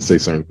it's rough to say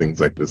certain things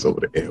like this over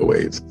the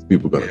airwaves.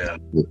 People gonna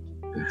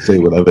say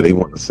whatever they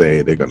want to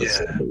say. They're gonna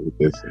say that we're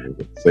this and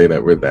they're gonna say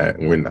that we're that,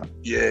 and we're not.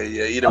 Yeah.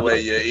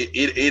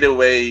 Either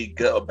way,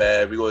 good or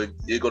bad, we gonna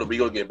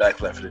get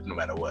backlash for it no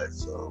matter what.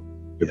 So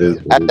It is.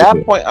 At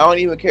that point, I don't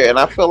even care, and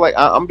I feel like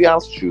I'm gonna be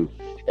honest with you.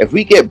 If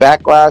we get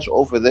backlash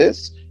over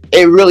this,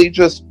 it really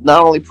just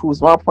not only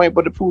proves my point,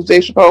 but it proves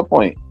Dave Chappelle's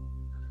point.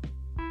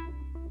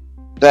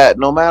 That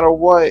no matter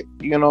what,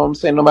 you know what I'm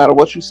saying, no matter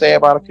what you say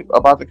about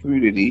the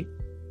community,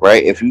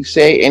 right? If you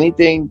say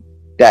anything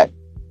that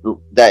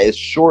is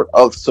short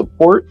of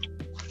support,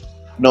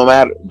 no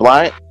matter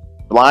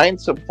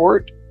blind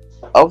support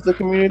of the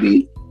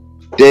community,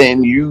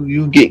 then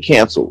you get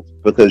canceled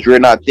because you're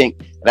not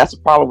thinking. And that's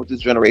the problem with this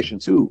generation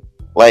too.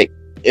 Like,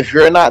 if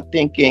you're not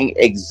thinking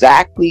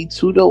exactly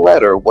to the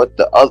letter what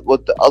the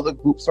other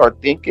groups are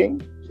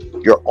thinking,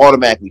 you're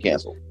automatically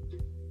canceled.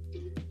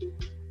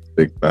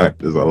 Big fact.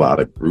 There's a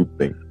lot of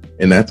groupthink,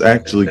 and that's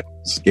actually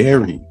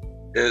scary.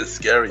 It's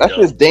scary. That's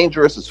just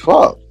dangerous as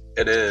fuck.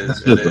 It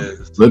is. It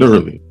is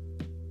literally.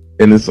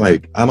 And it's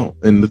like,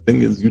 and the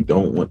thing is, you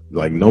don't want,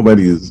 like,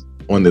 nobody is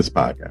on this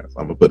podcast.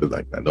 I'm gonna put it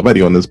like that.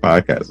 Nobody on this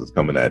podcast is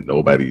coming at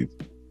nobody's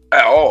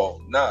at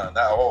all. Nah, not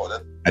at all.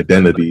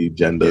 Identity,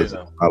 gender,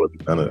 sexuality,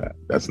 none of that.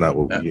 That's not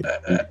what we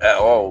at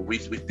all. We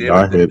deal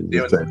with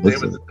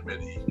the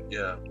committee.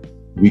 Yeah.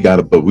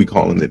 But we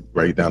calling it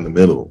right down the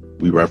middle.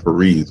 We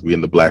referees. We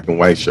in the black and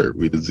white shirt.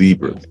 We the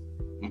zebras.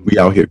 We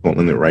out here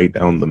calling it right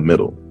down the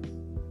middle.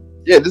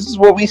 Yeah, this is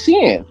what we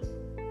seeing.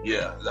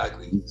 Yeah,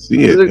 exactly. We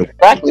see it. This is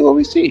exactly what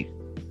we see.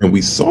 And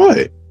we saw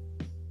it.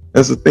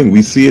 That's the thing.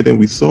 We see it and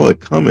we saw it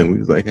coming. We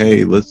was like,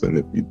 hey, listen,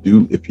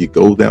 if you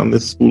go down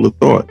this school of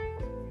thought,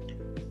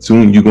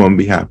 soon you're going to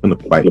be having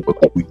to fight for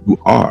who you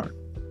are.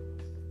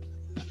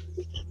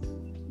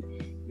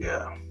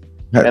 Yeah.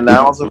 And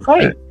that was a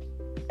fight.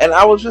 And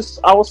I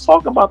was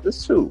talking about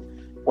this too.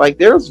 Like,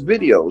 there's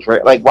videos,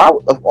 right? Like, why,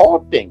 of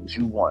all things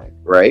you want,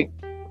 right?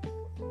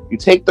 You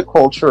take the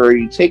culture,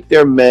 you take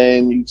their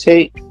men, you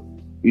take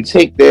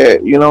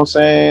their, you know what I'm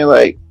saying?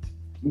 Like,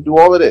 you do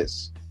all of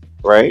this,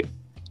 right?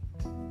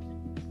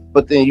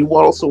 But then you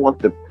also want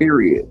the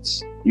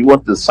periods. You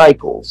want the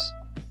cycles.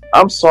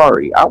 I'm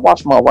sorry. I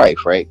watched my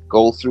wife, right,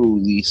 go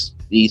through these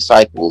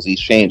cycles, these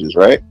changes,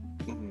 right?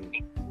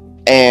 Mm-hmm.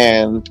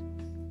 And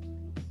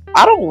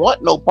I don't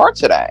want no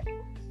parts of that.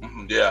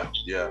 Mm-hmm.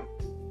 Yeah.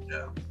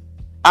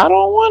 I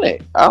don't want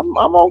it. I'm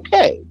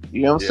okay.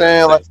 You know what I'm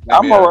saying? Like,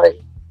 I'm all right.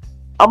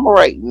 I'm all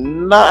right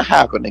not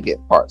having to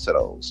get parts of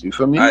those. You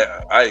feel me?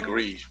 I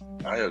agree.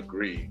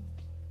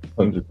 100%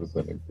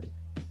 agree.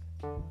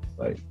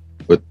 Like,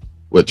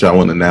 what y'all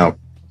want to now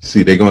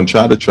see? They're gonna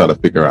try to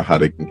figure out how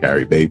they can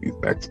carry babies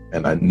next.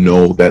 And I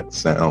know that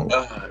sounds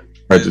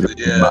prejudiced.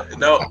 Yeah,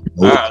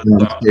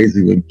 it's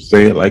crazy when you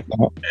say it like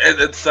that.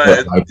 It's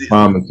I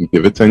promise you,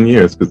 give it 10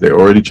 years because they're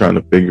already trying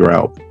to figure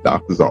out.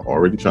 Doctors are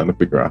already trying to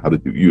figure out how to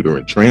do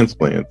uterine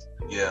transplants.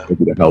 Yeah,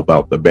 maybe to help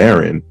out the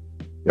barren.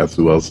 Guess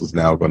who else is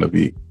now going to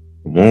be?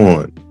 Come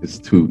on, it's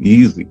too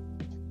easy.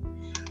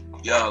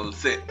 Yo,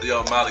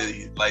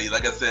 Molly,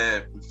 like I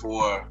said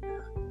before,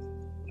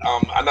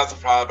 I'm not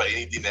surprised by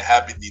anything that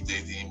happens these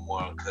days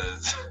anymore.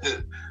 Because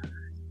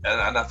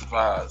I'm not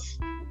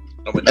surprised.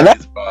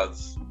 Nobody's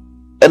surprised.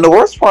 And the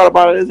worst part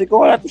about it is they're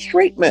going after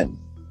straight men.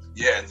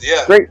 Yeah.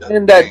 Straight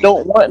men that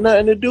don't want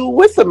nothing to do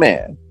with a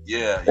man.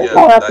 Yeah, they're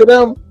going after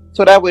them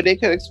so that way they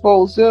can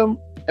expose them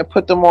and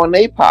put them on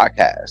their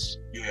podcast.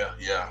 Yeah.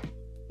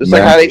 Just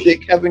like how they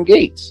did Kevin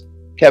Gates.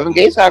 Kevin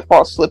Gates got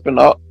caught slipping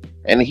up,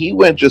 and he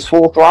went just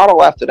full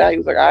throttle after that. He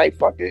was like, all right,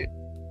 fuck it.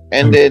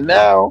 And then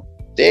now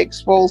they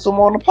exposed him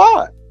on the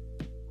pod.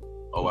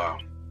 Oh, wow.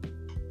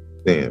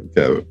 Damn,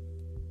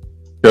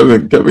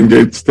 Kevin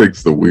Gates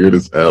takes the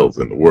weirdest L's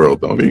in the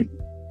world, don't he?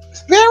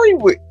 It's very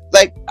weird.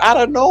 Like, out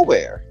of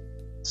nowhere.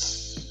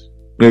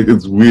 Like,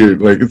 it's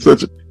weird. Like,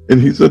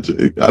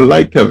 I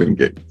like Kevin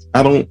Gates.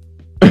 I don't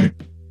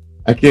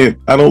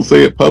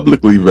say it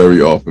publicly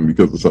very often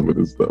because of some of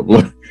this stuff.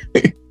 Like,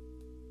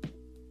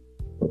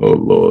 oh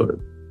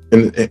Lord.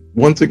 And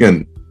once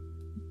again,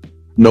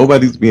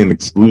 nobody's being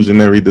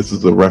exclusionary. This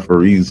is a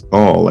referee's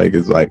call. Like,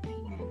 it's like,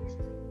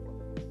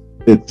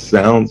 it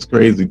sounds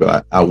crazy,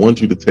 but I want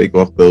you to take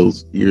off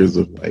those ears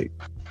of like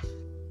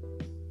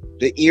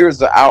the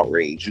ears of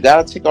outrage. You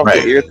gotta take off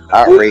the ears of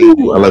outrage.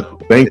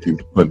 Thank you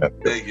for that.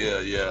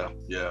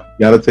 Yeah. You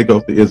gotta take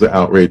off the ears of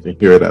outrage and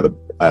hear it at a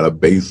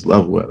base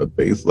level. At a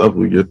base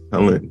level, you're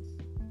telling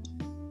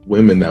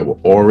women that were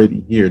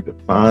already here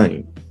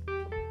defined.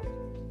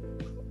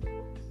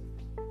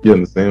 You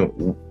understand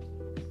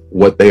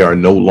what they are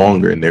no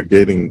longer, and they're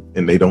getting,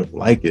 and they don't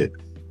like it.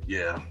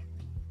 Yeah.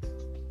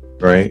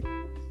 Right.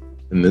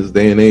 In this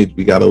day and age,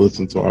 we gotta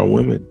listen to our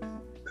women.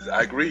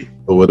 I agree.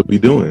 So what are we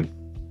doing?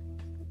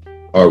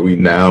 Are we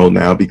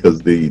now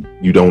because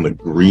you don't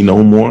agree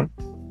no more?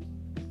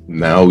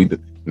 Now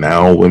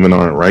women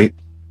aren't right.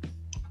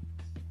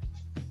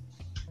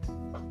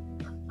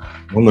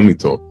 Well, let me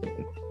talk.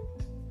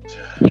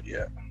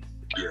 Yeah.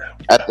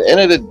 At the end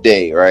of the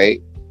day,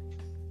 right?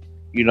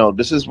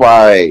 This is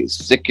why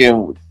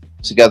sticking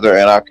together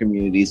in our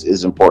communities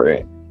is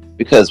important.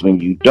 Because when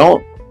you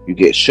don't, you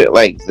get shit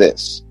like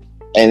this.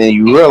 And then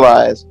you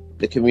realize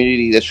the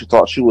community that you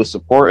thought you was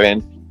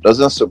supporting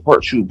doesn't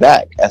support you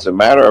back. As a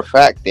matter of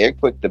fact, they're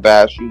quick to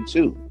bash you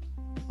too.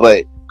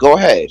 But go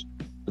ahead.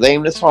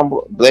 Blame this on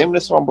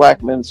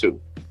black men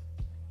too.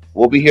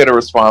 We'll be here to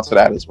respond to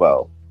that as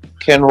well.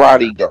 Can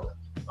Roddy go?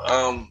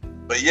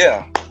 But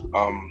yeah.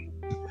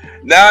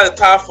 Now it's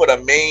time for the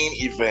main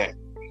event.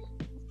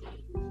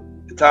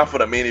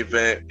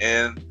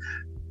 And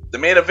the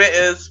main event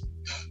is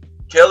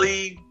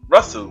Carlee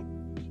Russell.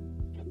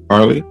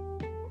 Carlee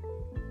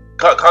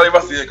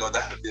Russell, there you go.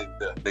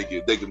 Thank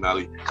you,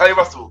 Mally. Carlee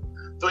Russell.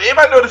 So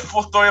anybody know the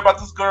full story about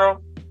this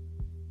girl?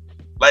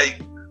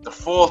 Like the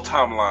full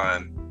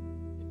timeline.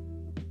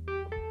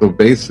 So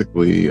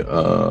basically,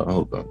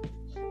 hold on.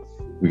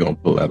 We're gonna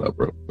pull that up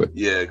real quick.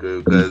 Yeah,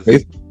 good.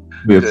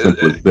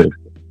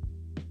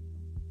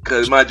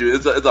 Because mind you,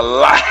 it's a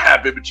lot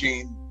happened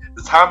between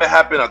the time it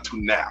happened until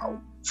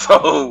now.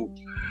 So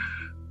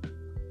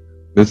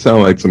this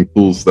sounds like some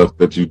cool stuff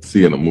that you'd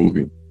see in a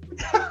movie.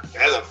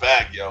 That's a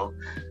fact, yo.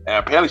 And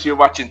apparently she was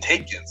watching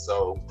Taken,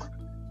 so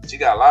she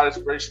got a lot of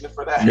inspiration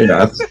for that.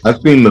 Yeah, I've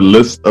seen the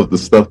list of the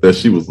stuff that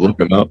she was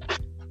looking up.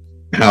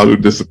 How to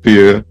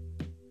disappear,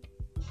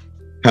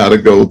 how to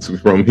go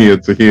from here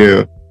to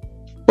here,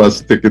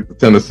 bus ticket to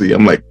Tennessee.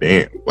 I'm like,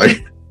 damn,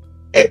 like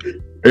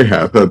they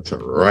have her to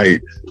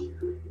write.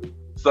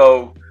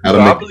 So how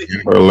to make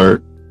her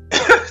alert.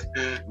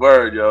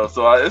 Word, yo.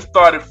 So it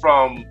started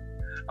from,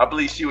 I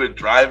believe she was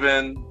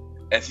driving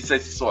and she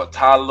said she saw a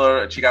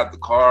toddler and she got the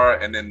car,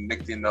 and then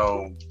next thing you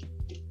know,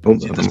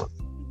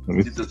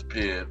 she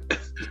disappeared.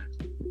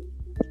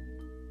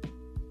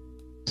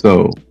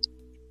 So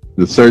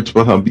the search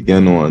for her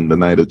began on the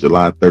night of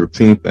July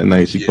 13th. That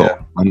night she called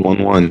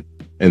 911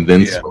 and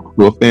then spoke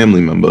to a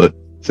family member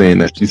saying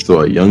that she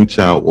saw a young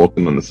child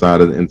walking on the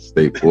side of the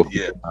interstate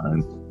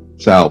 459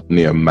 south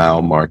near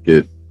Mile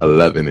Market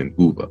 11 in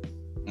Hoover.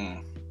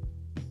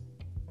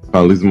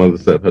 Carlee's mother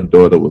said her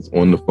daughter was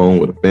on the phone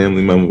with a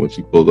family member when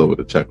she pulled over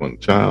to check on the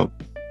child.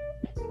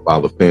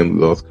 While the family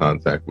lost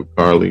contact with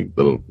Carlee,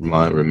 the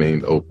line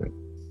remained open.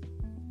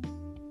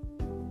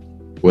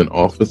 When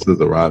officers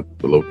arrived at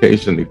the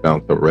location, they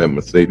found her red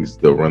Mercedes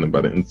still running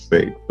by the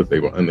interstate, but they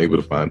were unable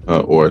to find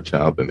her or a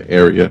child in the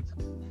area.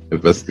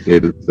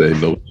 Investigators say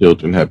no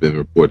children have been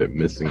reported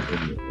missing in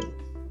the area.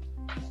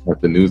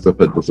 As the news of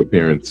her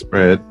disappearance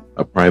spread,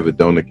 a private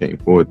donor came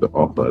forward to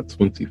offer a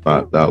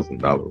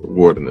 $25,000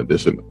 reward in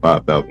addition to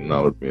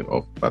 $5,000 being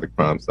offered by the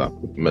Crime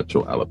Stoppers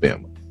Metro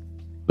Alabama.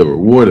 The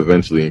reward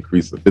eventually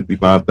increased to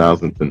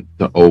 $55,000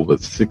 to over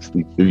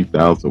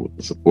 $63,000 with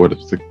the support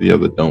of 60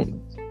 other donors.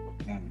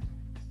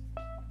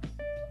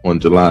 On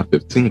July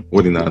 15th,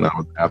 49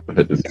 hours after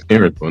her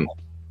disappearance on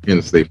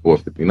Interstate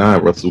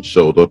 459, Russell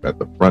showed up at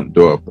the front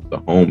door of the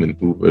home in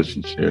Hoover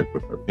she shared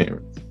with her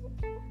parents.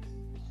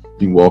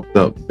 She walked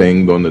up,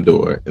 banged on the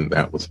door, and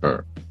that was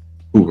her,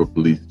 Hoover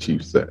police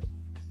chief said.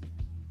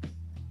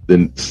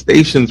 The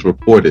stations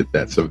reported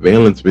that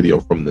surveillance video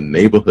from the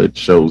neighborhood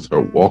shows her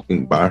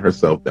walking by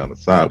herself down the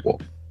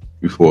sidewalk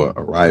before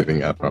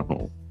arriving at her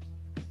home.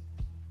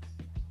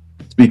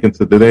 Speaking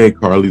to Today,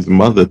 Carlee's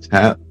mother,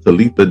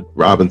 Talitha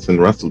Robinson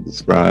Russell,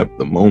 described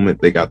the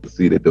moment they got to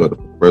see their daughter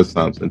for the first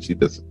time since she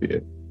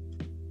disappeared.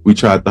 We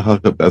tried to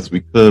hug her best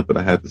we could, but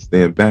I had to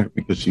stand back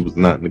because she was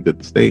not in a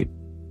good state.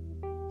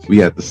 We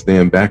had to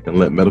stand back and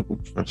let medical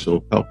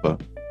professionals help her,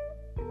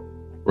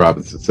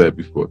 Robinson said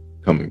before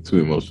becoming too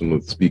emotional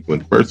to speak.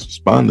 When first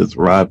responders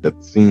arrived at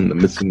the scene, the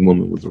missing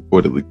woman was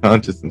reportedly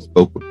conscious and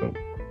spoke with them.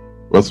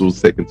 Russell was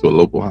taken to a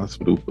local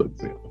hospital for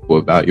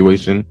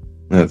evaluation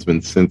and has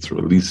been since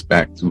released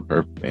back to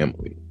her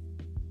family.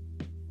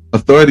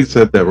 Authorities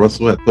said that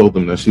Russell had told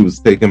them that she was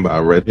taken by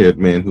a red-haired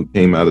man who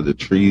came out of the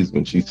trees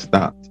when she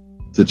stopped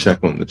to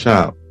check on the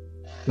child,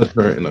 put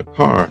her in a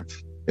car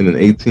in an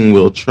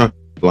 18-wheel truck,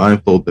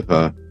 blindfolded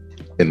her,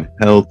 and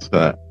held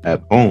her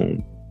at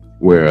home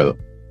where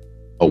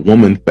a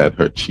woman fed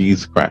her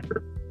cheese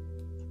cracker.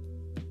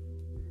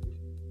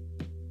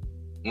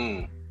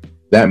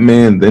 That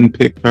man then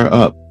picked her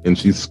up and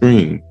she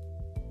screamed.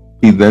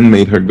 He then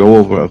made her go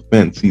over a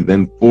fence. He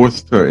then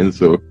forced her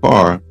into a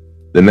car.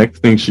 The next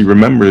thing she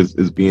remembers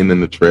is being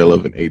in the trail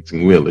of an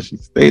 18-wheeler. She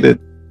stated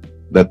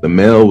that the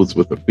male was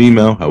with a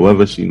female.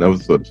 However, she never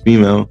saw the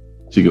female.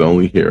 She could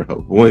only hear her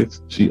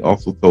voice. She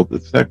also told the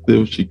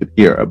detective she could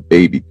hear a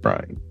baby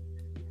crying.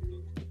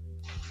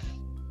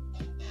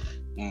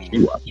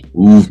 She watched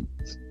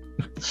movies.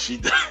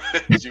 She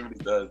really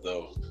does,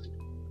 though.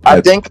 I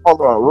think,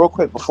 hold on, real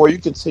quick, before you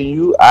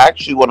continue, I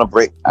actually want to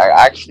break. I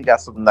actually got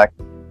something that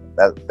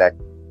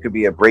could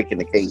be a break in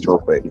the case real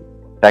quick.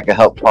 that can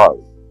help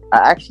Carlee.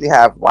 I actually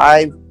have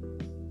live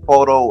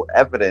photo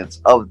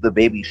evidence of the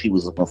baby she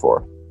was looking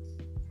for.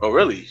 Oh,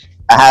 really?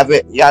 I have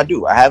it. Yeah, I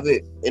do. I have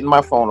it in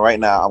my phone right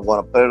now. I'm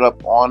going to put it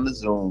up on the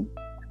Zoom.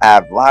 I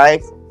have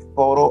live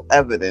photo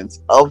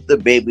evidence of the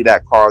baby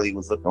that Carlee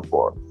was looking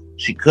for.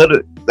 She could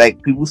have,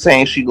 like, people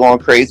saying she going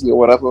crazy or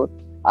whatever.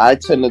 I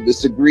tend to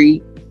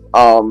disagree.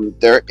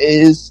 There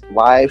is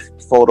live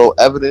photo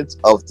evidence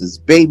of this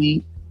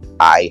baby.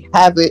 I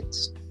have it,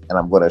 and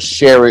I'm going to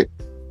share it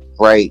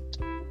right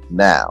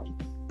now.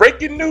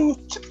 Breaking news.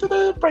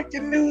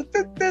 Breaking news.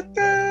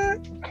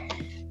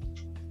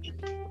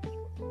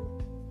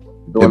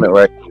 Doing it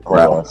right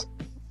now.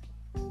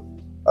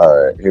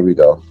 All right, here we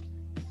go.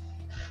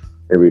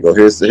 Here we go.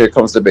 Here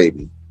comes the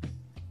baby.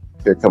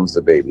 Here comes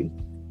the baby.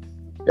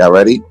 Y'all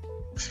ready?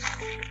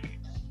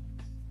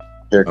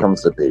 Here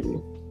comes the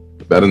baby.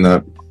 Better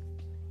not.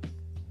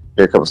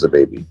 Here comes the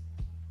baby.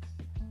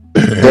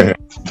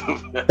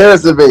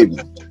 There's the baby.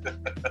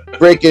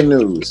 Breaking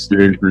news.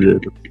 Very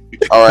creative.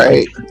 All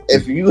right.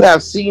 If you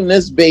have seen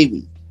this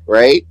baby,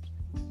 right,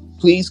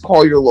 please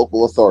call your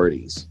local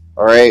authorities.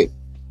 All right.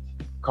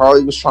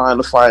 Carlee was trying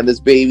to find this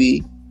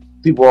baby.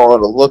 People are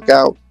on the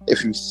lookout.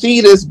 If you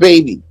see this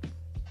baby,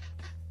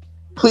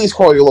 please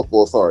call your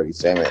local authorities.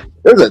 Damn it.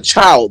 There's a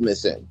child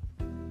missing.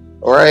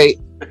 All right.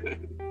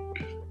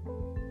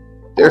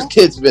 There's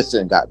kids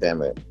missing. God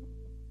damn it.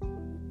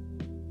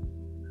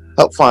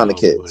 Help find the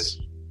kids.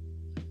 Boy.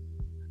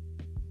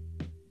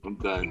 I'm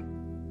done.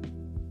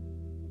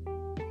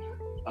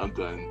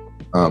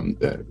 I'm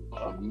dead.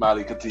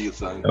 Molly, continue,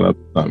 son. Shout out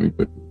to Tommy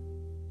quickly.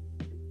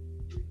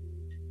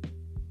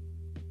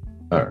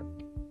 All right.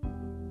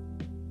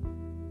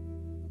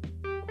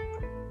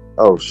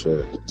 Oh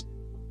shit.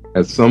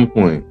 At some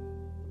point,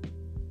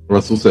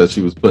 Russell said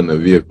she was put in a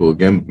vehicle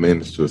again, but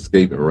managed to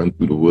escape and run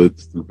through the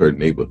woods through her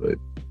neighborhood.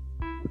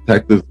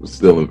 Detectives were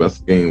still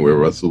investigating where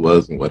Russell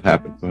was and what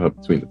happened to her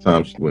between the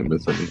time she went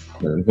missing and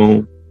returned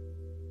home.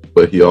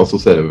 But he also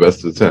said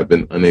investigators have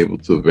been unable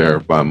to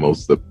verify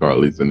most of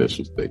Carlee's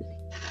initial statement.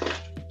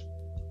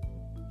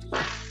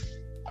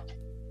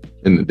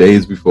 In the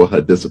days before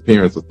her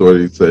disappearance,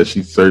 authorities said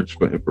she searched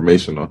for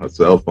information on her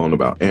cell phone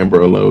about Amber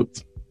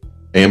Alerts,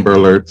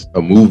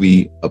 a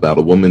movie about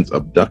a woman's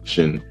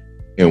abduction,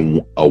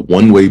 and a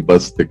one-way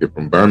bus ticket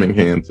from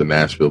Birmingham to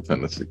Nashville,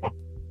 Tennessee.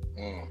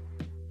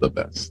 The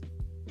best.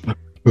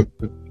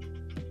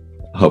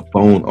 Her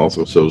phone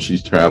also shows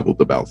she's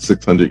traveled about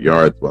 600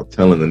 yards while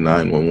telling the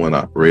 911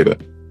 operator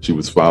she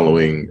was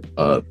following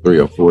a 3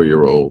 or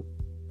 4-year-old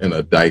in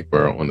a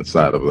diaper on the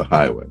side of the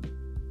highway.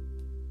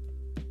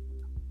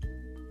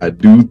 I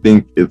do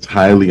think it's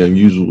highly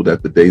unusual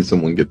that the day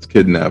someone gets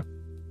kidnapped,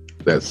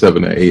 that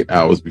 7 or 8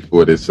 hours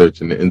before they're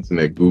searching the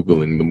internet,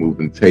 Googling the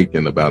movie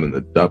Taken about an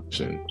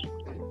abduction.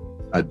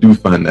 I do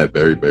find that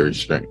very, very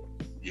strange.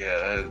 Yeah,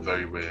 that is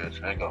very weird.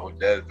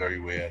 That is very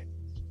weird.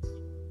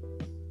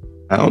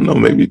 I don't know,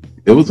 maybe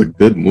it was a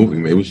good movie.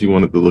 Maybe she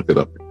wanted to look it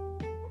up.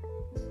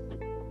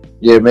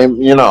 Yeah,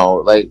 maybe,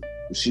 like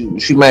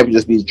she might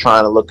just be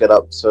trying to look it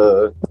up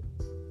to,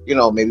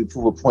 maybe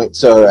prove a point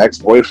to her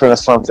ex-boyfriend or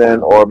something,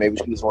 or maybe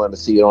she just wanted to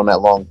see it on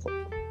that long,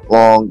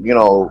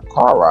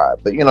 car ride.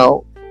 But,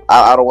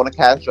 I don't want to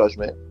cast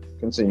judgment.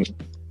 Continue.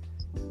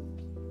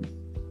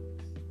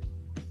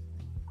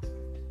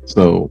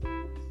 So,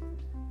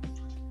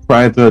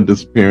 prior to her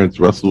disappearance,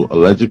 Russell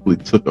allegedly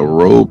took a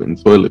robe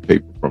and toilet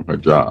paper from her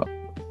job.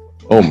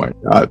 Oh my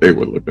God, they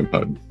were looking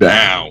her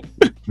down.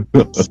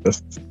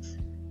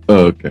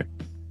 Okay.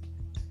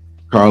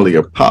 Carlee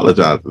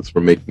apologizes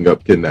for making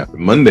up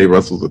kidnapping. Monday,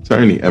 Russell's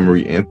attorney,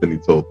 Emery Anthony,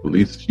 told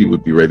police she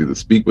would be ready to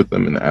speak with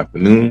them in the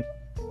afternoon.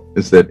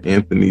 Instead,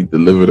 Anthony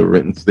delivered a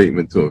written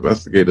statement to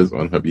investigators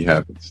on her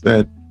behalf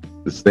instead.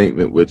 The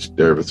statement, which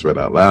Davis read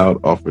out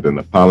loud, offered an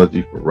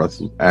apology for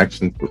Russell's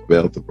actions but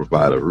failed to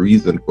provide a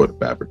reason for the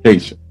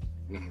fabrication.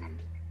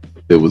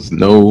 There was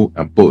no,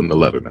 I'm quoting the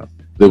letter now,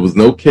 there was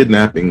no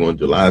kidnapping on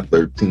July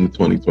 13,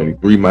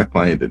 2023. My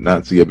client did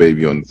not see a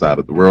baby on the side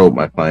of the road.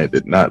 My client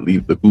did not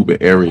leave the Hoover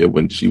area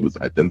when she was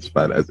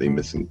identified as a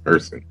missing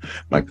person.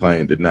 My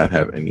client did not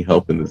have any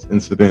help in this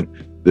incident.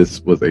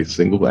 This was a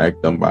single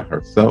act done by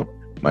herself.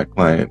 My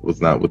client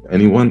was not with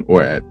anyone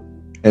or at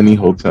any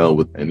hotel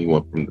with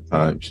anyone from the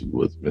time she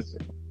was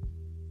missing.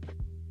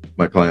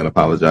 My client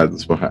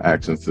apologizes for her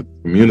actions to the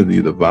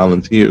community, the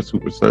volunteers who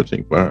were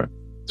searching for her,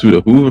 to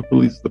the Hoover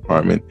Police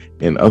Department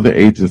and other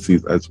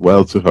agencies, as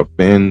well to her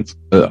fans,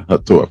 to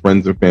her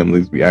friends and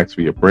families. We ask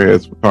for your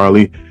prayers for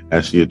Carlee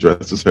as she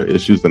addresses her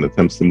issues and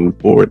attempts to move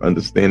forward,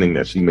 understanding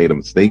that she made a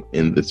mistake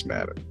in this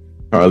matter.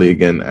 Carlee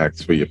again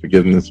asks for your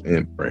forgiveness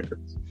and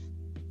prayers.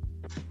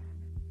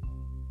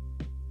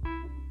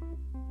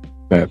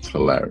 That's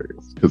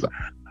hilarious, because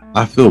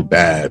I feel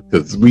bad,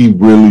 because we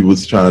really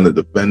was trying to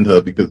defend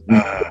her because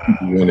we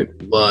wanted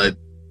blood.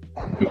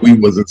 We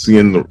wasn't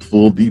seeing the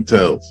full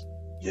details.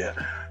 Yeah.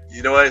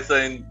 You know what I'm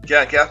saying?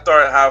 Can I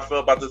start how I feel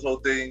about this whole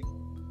thing?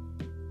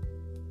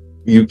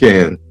 You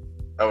can.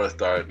 I want to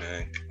start,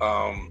 man.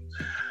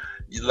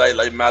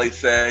 like Mally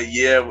said,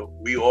 yeah,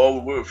 we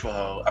all were for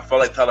her. I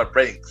felt like Tyler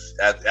Banks.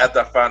 After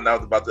I found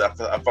out about that,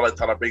 I felt like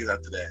Tyler Banks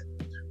after that.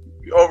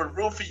 We all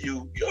root for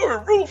you. We all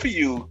root for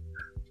you.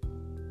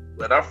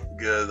 But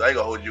because I ain't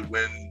gonna hold you,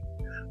 when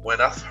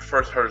I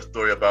first heard a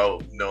story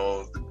about,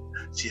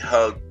 she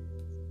hugged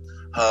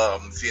her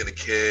seeing the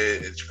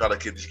kid and she found the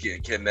kid just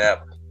getting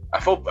kidnapped, I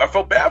felt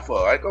bad for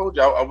her. I go,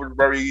 I was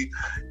very.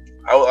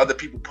 Other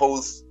people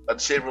post on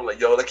the shade room like,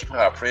 yo, let's keep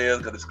her prayers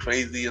because it's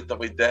crazy and stuff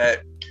like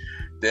that.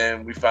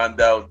 Then we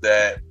found out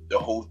that the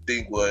whole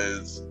thing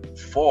was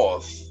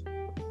false.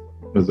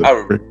 I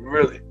was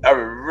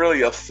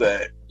really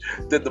upset.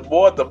 That the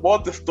more the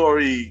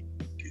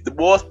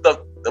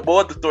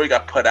story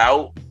got put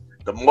out,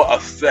 the more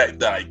upset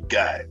that I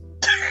got.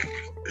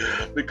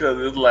 Because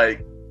it's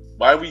like,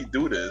 why we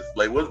do this?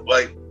 Like,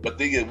 but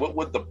thing is, what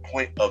was the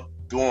point of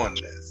doing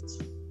this?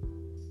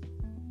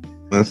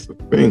 That's the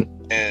thing.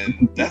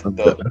 And that's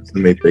to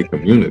make their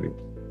community.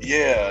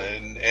 Yeah,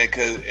 and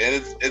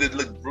it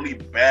looked really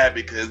bad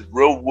because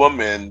real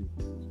women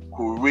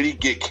who really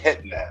get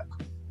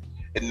kidnapped,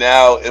 and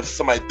now if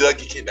somebody does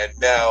get kidnapped,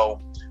 now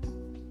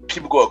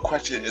people go to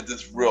question, is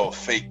this real or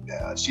fake?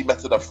 Now she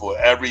messed it up for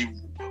every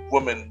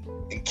woman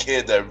and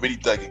kid that really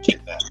does get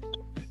kidnapped,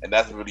 and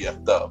that's really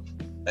effed up.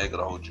 I ain't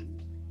gonna hold you.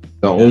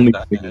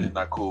 It's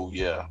not cool.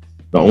 Yeah.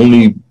 The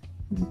only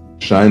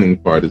shining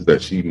part is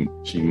that she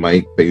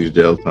might face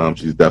jail time.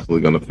 She's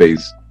definitely gonna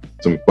face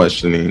some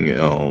questioning,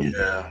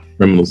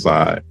 criminal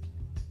side.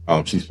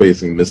 She's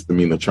facing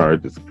misdemeanor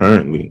charges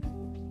currently.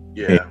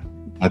 Yeah, and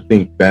I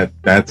think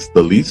that's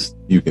the least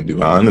you can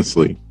do,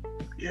 honestly.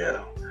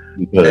 Yeah,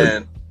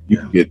 because you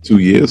can get 2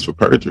 years for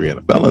perjury and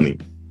a felony.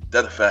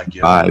 That's a fact.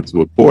 Yeah, tied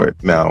to a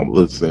court. Now,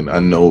 listen, I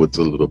know it's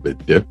a little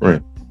bit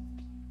different,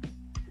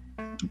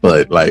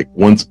 but like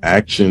once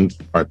actions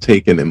are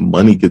taken and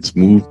money gets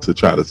moved to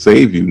try to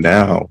save you,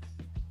 now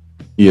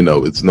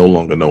it's no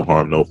longer no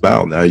harm, no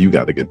foul. Now you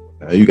got to hit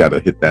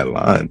that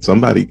line.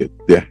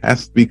 There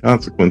has to be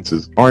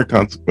consequences, hard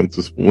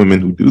consequences for women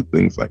who do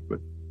things like this.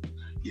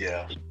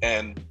 Yeah,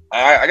 and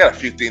I got a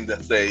few things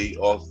to say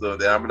also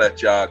that I'm gonna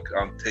let y'all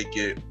take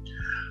it.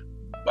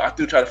 But I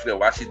do try to figure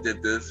out why she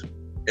did this.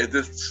 Is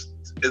this?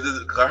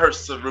 I heard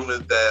some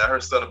rumors that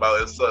her son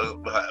about his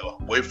son,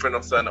 boyfriend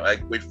or son or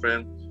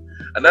ex-boyfriend.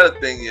 Another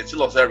thing is she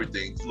lost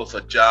everything. She lost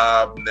her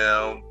job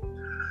now.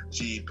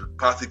 She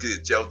possibly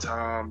get jail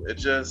time. I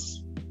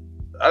just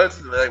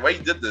like why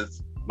you did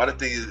this. My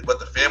thing is, but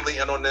the family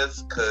in on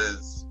this,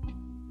 cause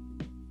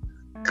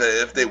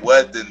if they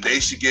was, then they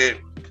should get,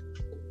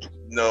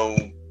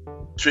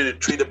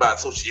 treated by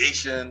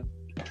association.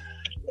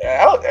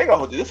 Yeah, I ain't gonna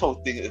hold you. This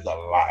whole thing is a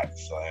lot,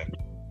 son.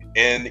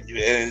 And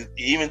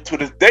even to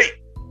this day,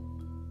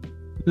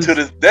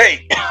 there's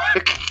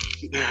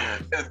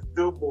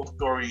still more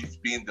stories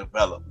being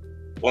developed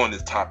on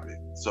this topic.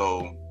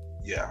 So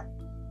yeah.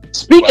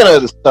 Speaking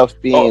of the stuff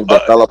being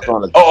developed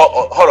on the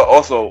hold on.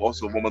 Also one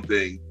more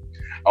thing.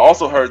 I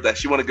also heard that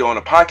she want to go on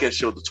a podcast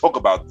show to talk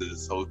about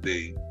this whole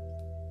thing.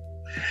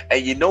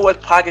 And you know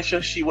what podcast show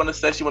she want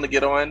to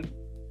get on?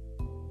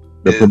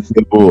 The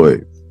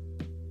Boyz.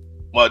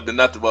 Well,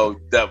 not the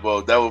that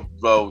would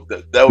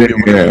be a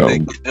real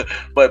thing.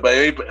 But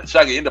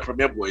Shaggy in the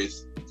Premier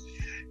Boyz.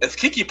 It's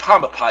Keke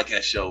Palmer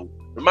podcast show.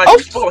 Of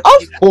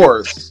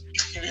course.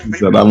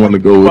 Said I want to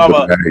go with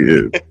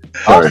the bag.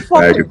 Of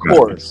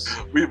course.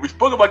 We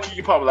spoke about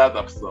Keke Palmer last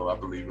episode, I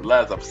believe. The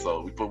last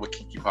episode we put with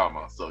Keke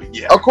Palmer. So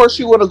yeah. Of course,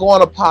 you want to go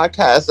on a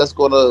podcast that's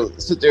going to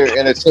sit there and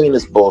entertain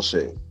this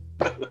bullshit.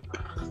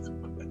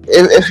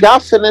 if y'all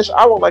finish,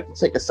 I would like to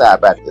take a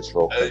stab at this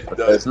real quick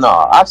because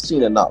I've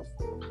seen enough.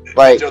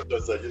 Like, all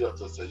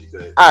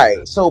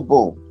right, so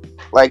boom.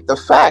 Like the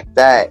fact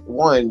that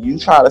one, you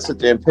try to sit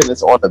there and pin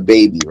this on the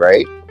baby,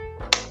 right?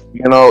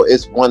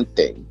 It's one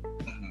thing,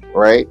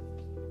 right?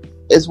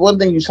 It's one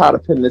thing you try to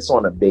pin this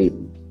on a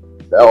baby.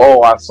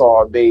 Oh, I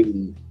saw a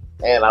baby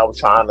and I was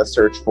trying to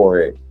search for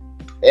it.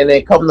 And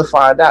then come to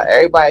find out,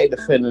 everybody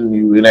defending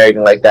you and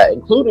everything like that,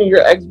 including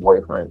your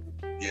ex-boyfriend.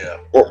 Yeah.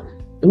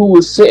 Who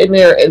was sitting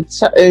there and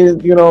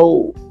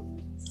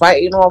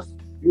fighting off,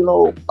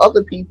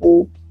 other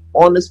people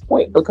on this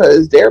point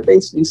because they're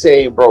basically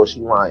saying, bro, she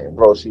lying.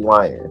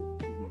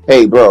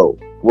 Hey, bro,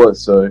 what,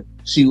 son?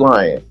 She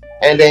lying.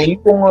 And then you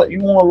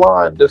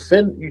online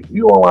defending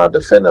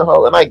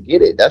her, and I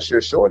get it. That's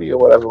your shorty or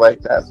whatever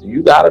like that. So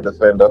you gotta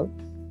defend her.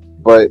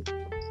 But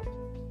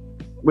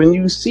when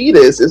you see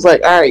this, it's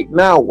like, all right,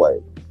 now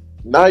what?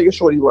 Now your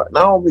shorty,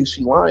 not only is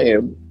she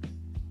lying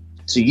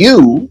to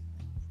you,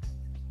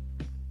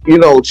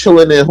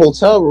 chilling in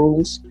hotel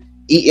rooms,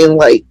 eating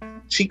like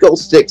Chico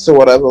sticks or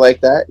whatever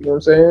like that. You know what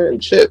I'm saying?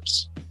 And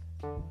chips.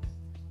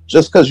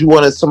 Just because you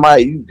wanted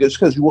just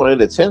because you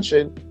wanted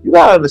attention, you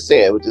gotta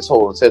understand with this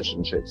whole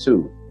attention shit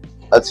too.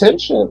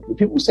 Attention,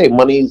 people say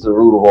money is the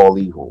root of all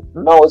evil.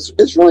 No,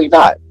 it's really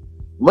not.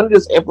 Money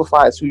just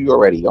amplifies who you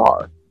already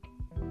are.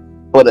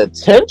 But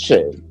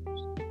attention,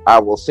 I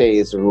will say,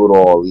 is the root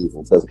of all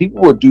evil because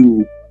people will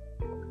do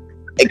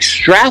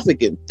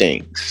extravagant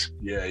things.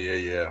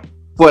 Yeah.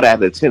 For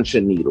that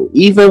attention needle,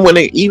 even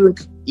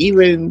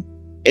even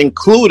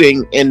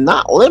including and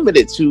not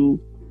limited to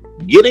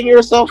getting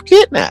yourself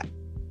kidnapped.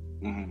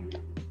 Mhm.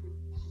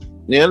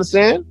 You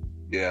understand?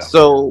 Yeah.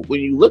 So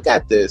when you look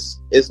at this,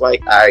 it's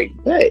like, I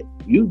bet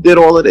you did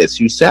all of this.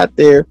 You sat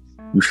there,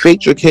 you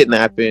faked your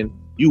kidnapping,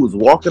 you was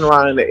walking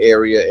around in the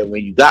area, and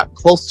when you got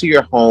close to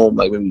your home,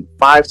 like maybe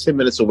 5-10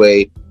 minutes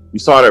away, you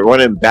started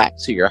running back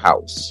to your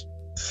house.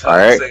 So all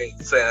right.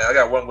 Saying, I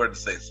got one word to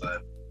say,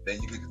 son.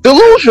 Then you can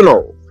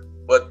Delusional.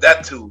 But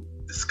that too,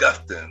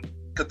 disgusting.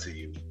 Good to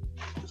you.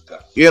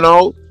 Disgusting. You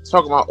know,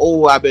 talking about,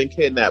 oh, I've been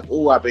kidnapped.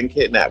 Oh, I've been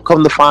kidnapped.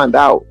 Come to find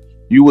out,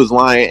 you was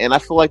lying. And I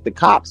feel like the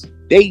cops,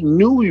 they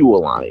knew you were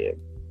lying,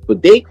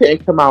 but they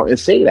couldn't come out and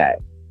say that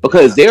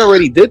because they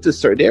already did the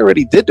search. They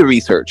already did the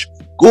research.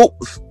 Google,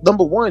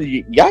 number one,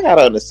 y'all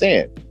gotta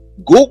understand,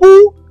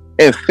 Google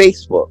and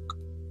Facebook.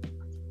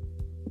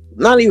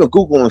 Not even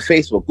Google and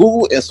Facebook.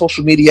 Google and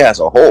social media as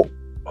a whole.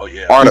 Oh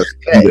yeah. Are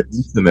The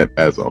internet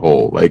as a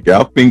whole. Like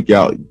y'all think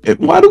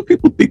why do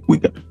people think we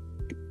got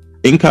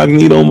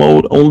incognito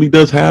mode only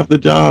does half the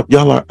job?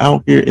 Y'all are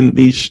out here in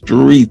these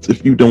streets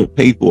if you don't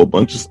pay for a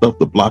bunch of stuff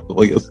to block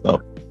all your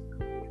stuff.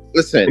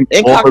 Listen,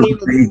 all of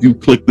the things you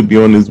click to be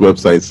on this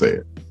website say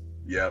it.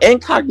 Yeah.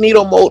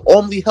 Incognito mode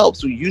only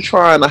helps when you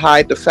trying to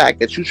hide the fact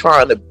that you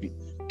trying to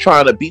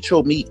beat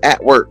your meat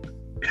at work.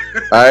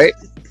 All right.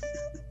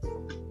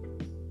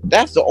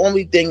 That's the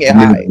only thing it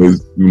hides.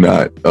 Do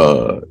not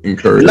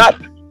encourage.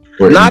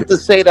 Not to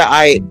say that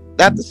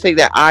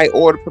I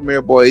or the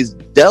Premier Boys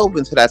delve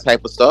into that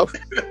type of stuff,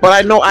 but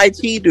I know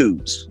IT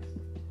dudes.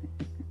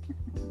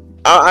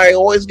 I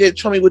always get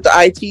chummy with the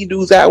IT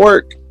dudes at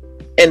work,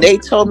 and they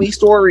tell me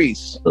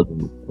stories.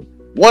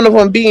 One of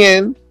them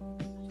being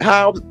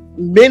how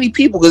many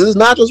people, because it's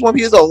not just one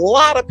people, it's a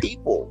lot of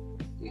people,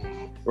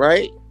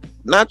 right?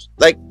 Not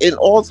like in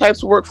all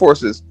types of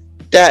workforces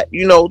that,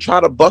 you know, try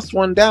to bust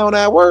one down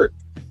at work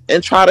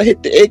and try to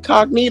hit the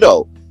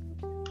incognito.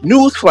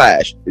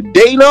 Newsflash,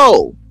 they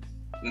know.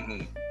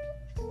 Mm-hmm. Right.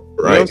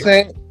 You know what I'm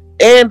saying?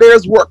 And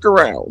there's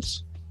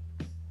workarounds.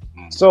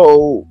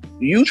 So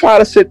you try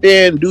to sit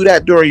there and do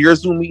that during your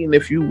Zoom meeting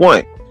if you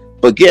want.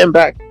 But getting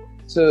back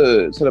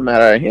to the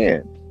matter at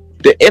hand,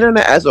 the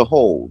internet as a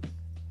whole,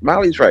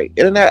 Molly's right.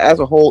 Internet as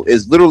a whole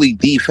is literally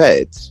the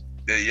feds.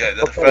 Yeah,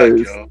 that's a fact,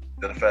 yo.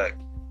 That's a fact.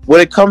 When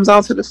it comes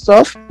down to the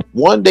stuff,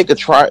 one, they could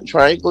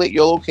triangulate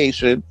your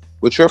location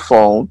with your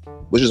phone,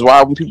 which is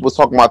why when people was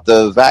talking about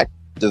the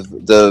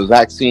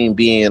vaccine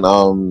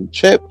being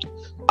chipped,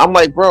 I'm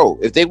like, bro,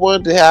 if they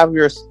wanted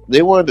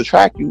to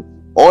track you,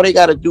 all they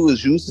got to do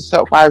is use the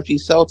 5G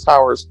cell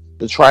towers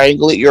to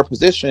triangulate your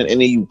position, and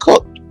then you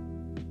cooked.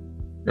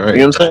 Right.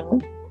 You know what I'm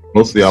saying?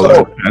 Most of y'all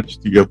are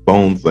attached to your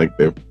phones like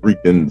they're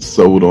freaking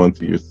sewed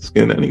onto your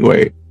skin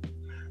anyway.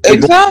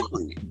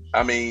 Exactly.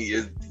 I mean,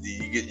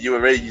 you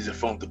already use your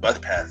phone to bus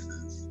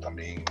passes. I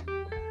mean,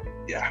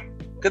 yeah.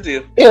 Good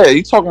deal. Yeah,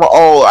 you talking about,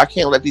 oh, I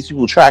can't let these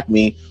people track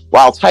me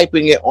while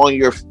typing it on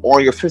your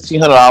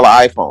 $1,500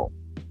 iPhone.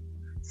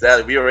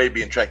 Sadly, we already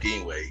being tracked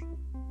anyway.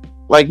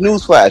 Like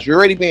newsflash, you're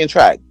already being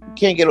tracked.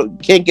 Can't get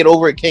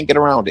over it, can't get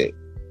around it.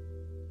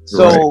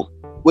 So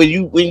when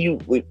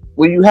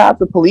you have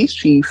the police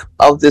chief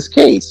of this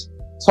case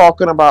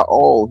talking about,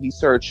 oh, he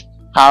searched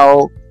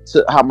how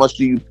much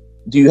do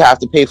you have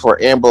to pay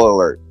for Amber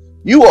Alert?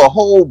 You a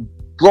whole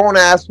grown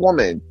ass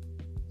woman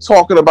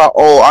talking about,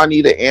 oh, I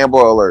need an Amber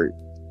Alert.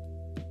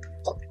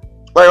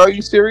 Like, are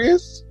you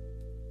serious?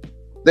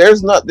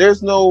 There's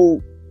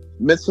no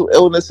mental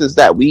illnesses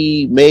that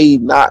we may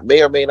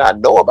or may not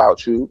know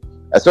about you,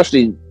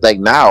 especially like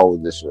now.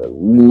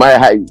 We might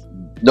have,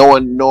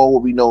 knowing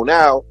what we know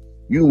now,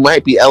 you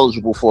might be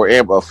eligible for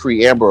a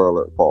free Amber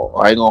Alert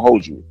call. I ain't gonna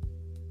hold you.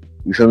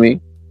 You feel me?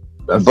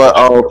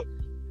 But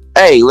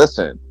hey,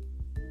 listen.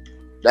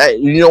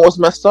 That, you know what's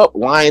messed up?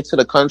 Lying to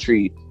the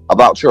country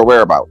about your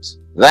whereabouts.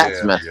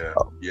 That's messed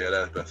up. Yeah,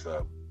 that's messed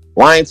up.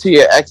 Lying to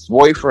your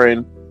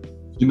ex-boyfriend.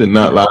 She did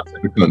not lie to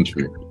the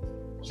country.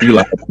 She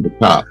lied to the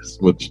cops,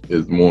 which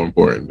is more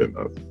important than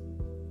us.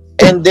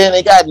 And then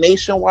it got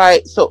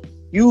nationwide. So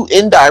you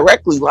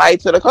indirectly lied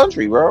to the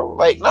country, bro.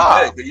 Like,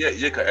 nah. Yeah.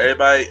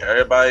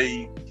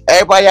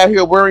 Everybody out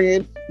here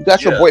worrying. You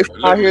got your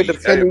boyfriend out here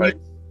defending you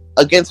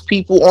against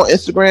people on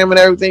Instagram and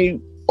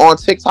everything, on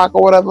TikTok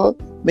or whatever,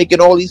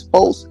 making all these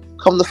posts.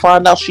 Come to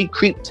find out, she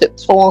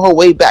tiptoeing her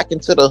way back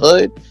into the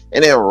hood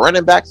and then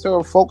running back to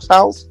her folks'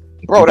 house.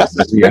 Bro, that's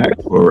what we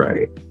asked for,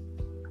 right?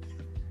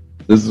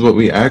 This is what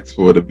we asked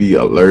for, to be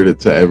alerted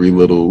to every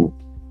little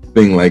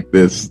thing like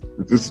this,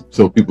 just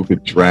so people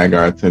could drag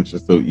our attention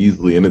so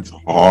easily. And it's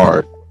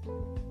hard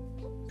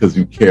because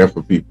you care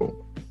for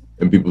people,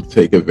 and people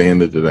take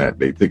advantage of that.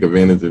 They take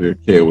advantage of their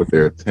care with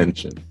their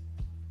attention.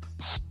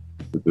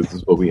 But this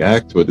is what we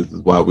asked for. This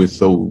is why we're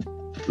so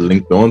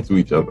linked on to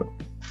each other.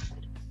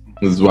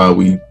 This is why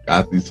we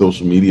got these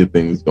social media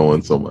things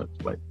going so much.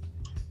 Like,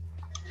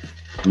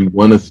 we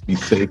want to be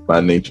safe by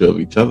nature of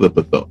each other,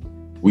 but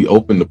we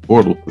open the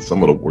portal for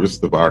some of the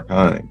worst of our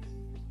kind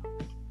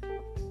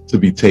to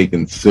be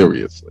taken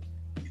seriously.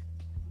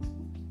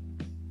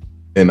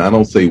 and I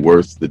don't say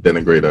worse to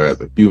denigrate her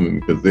as a human,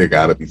 because there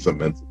gotta be some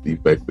mental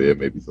defect there,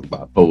 maybe some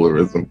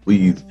bipolarism.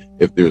 Please,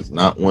 if there's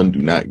not one, do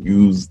not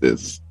use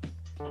this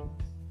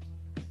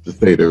to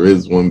say there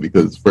is one,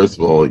 because first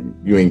of all,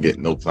 you ain't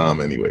getting no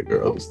time anyway,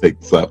 girl. Just take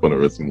the slap on the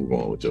wrist and move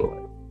on with your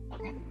life.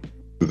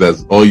 Because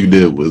that's all you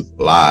did was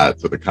lie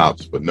to the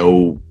cops for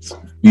no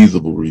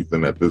feasible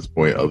reason at this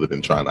point, other than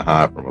trying to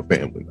hide from a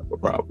family member,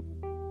 probably.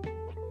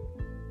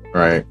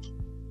 Right?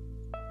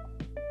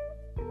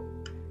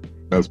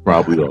 That's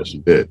probably all she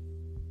did.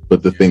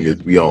 But the thing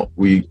is,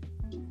 we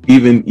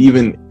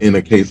even in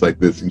a case like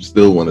this, you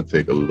still want to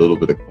take a little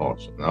bit of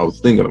caution. I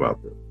was thinking about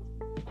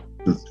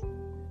this.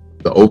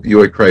 The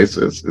opioid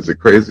crisis, is it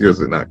crazy or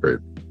is it not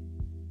crazy?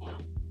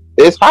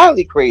 It's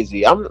highly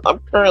crazy. I'm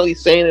currently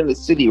staying in the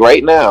city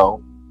right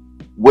now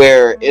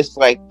where it's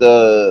like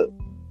the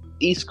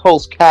East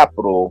Coast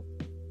capital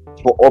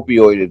for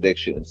opioid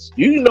addictions.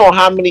 You know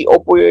how many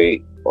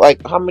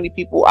how many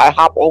people I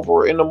hop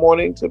over in the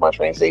morning to my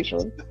train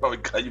station? Oh my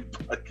God, you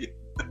bucket.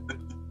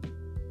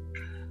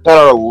 That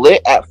are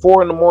lit at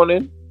 4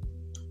 a.m.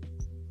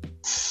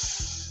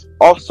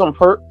 off some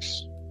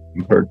perks.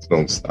 Perks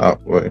don't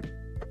stop, boy.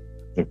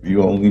 If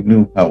you only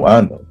knew how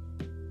I know.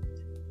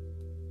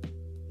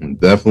 And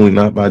definitely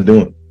not by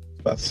doing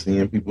it. By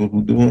seeing people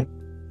who do them.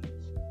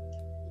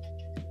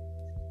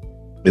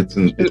 It's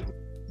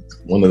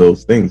one of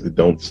those things that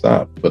don't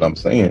stop. But I'm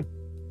saying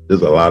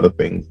there's a lot of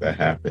things that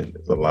happen.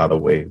 There's a lot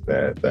of ways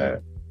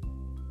that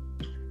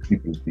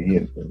people be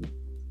in things.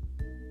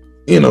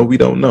 We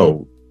don't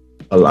know.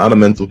 A lot of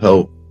mental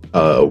health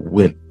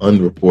went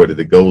unreported.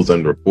 It goes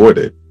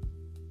unreported.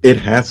 It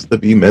has to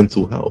be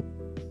mental health.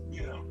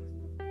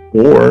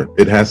 Or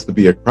it has to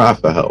be a cry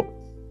for help.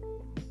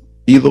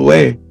 Either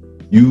way,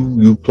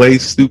 you play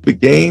stupid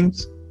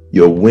games,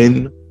 you'll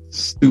win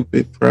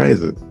stupid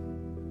prizes.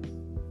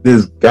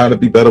 There's got to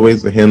be better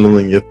ways of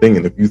handling your thing.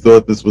 And if you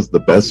thought this was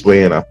the best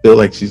way, and I feel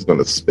like she's going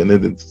to spin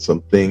it into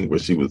something where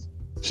she was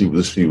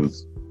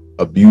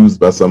abused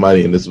by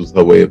somebody, and this was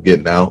her way of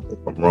getting out. If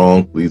I'm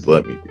wrong, please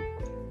let me be.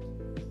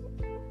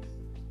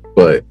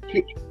 But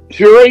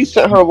she already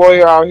sent her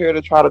lawyer out here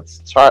to try to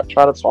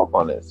talk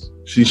on this.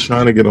 She's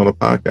trying to get on a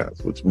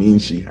podcast, which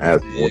means she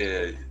has.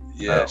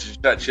 Yeah. She's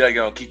trying to get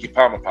on Keke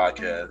Palmer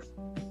podcast.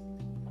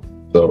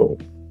 So,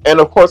 and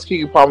of course,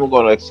 Keke Palmer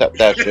going to accept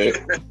that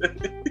shit.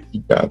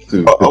 You got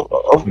to.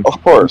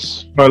 Of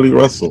course, Carlee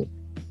Russell.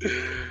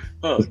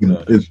 Oh,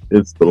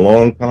 it's the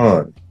long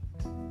con.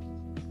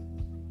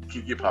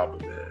 Keke Palmer,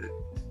 man.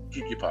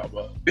 Keke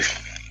Palmer.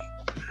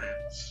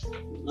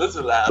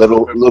 Listen, last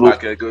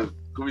podcast.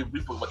 We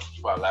put my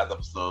Keke Palmer last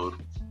episode.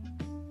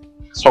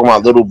 Talking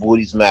about little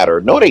booties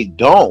matter. No, they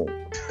don't.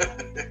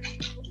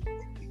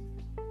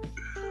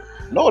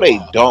 No,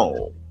 they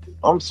don't.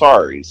 I'm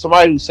sorry.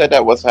 Somebody who said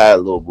that was had a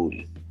little booty.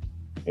 You know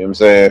what I'm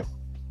saying?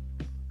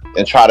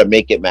 And try to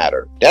make it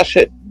matter. That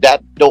shit,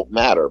 that don't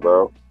matter,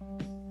 bro.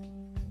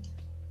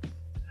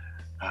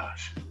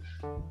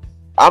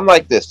 I'm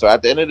like this. So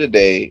at the end of the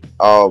day,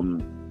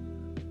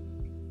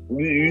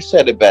 you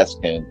said it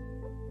best, Ken.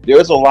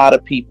 There's a lot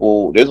of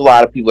people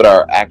that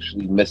are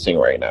actually missing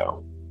right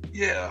now.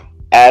 Yeah.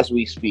 As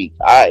we speak,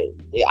 I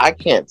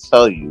can't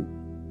tell you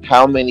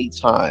how many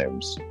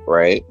times,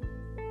 right?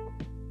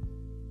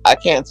 I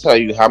can't tell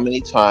you how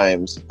many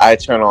times I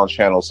turn on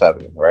Channel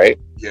 7, right?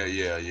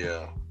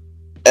 Yeah.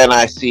 And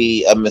I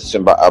see a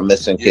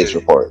missing kids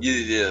report.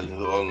 Yeah.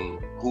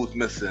 Who's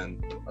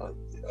missing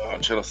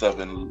on Channel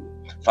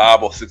 7,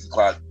 5 or 6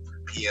 o'clock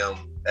p.m.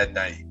 at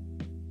night.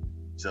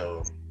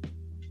 So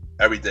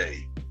every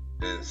day,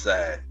 it's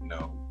sad,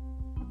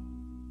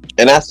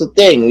 And that's the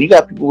thing. You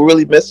got people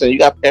really missing. You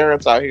got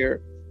parents out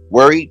here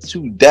worried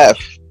to death.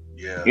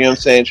 Yeah. You know what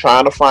I'm saying?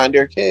 Trying to find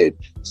their kid.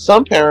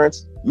 Some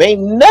parents may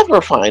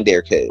never find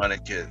their kid.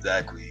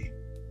 Exactly.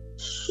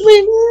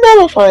 May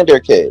never find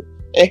their kid.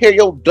 And here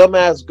your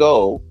dumbass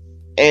go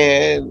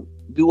and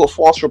do a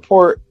false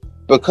report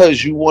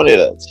because you wanted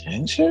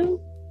attention?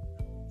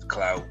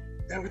 Clout.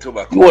 Yeah, we talk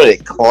about clout. You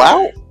wanted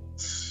clout?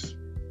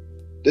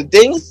 The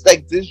things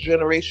like this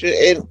generation,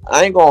 and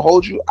I ain't gonna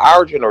hold you,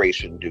 our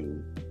generation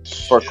do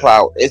for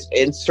clout. It's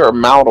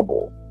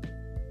insurmountable.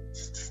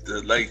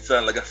 Like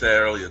I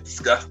said earlier,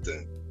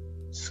 disgusting,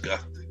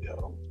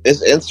 yo.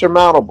 It's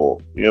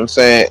insurmountable. You know what I'm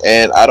saying?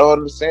 And I don't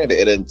understand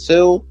it. And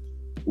until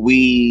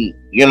we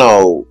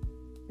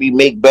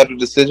make better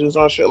decisions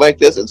on shit like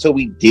this, until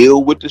we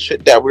deal with the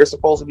shit that we're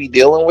supposed to be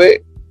dealing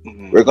with,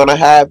 we're gonna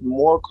have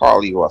more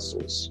Carlee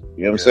Russells.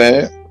 You know what I'm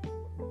saying?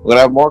 We're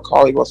gonna have more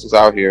Carlee Russells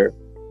out here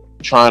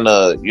trying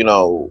to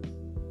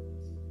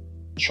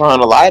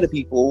lie to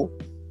people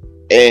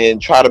and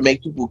try to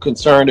make people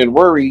concerned and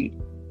worried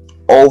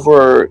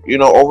over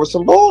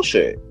some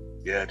bullshit.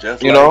 Yeah,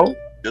 just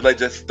like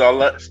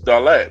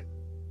Starlet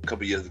a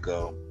couple years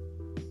ago.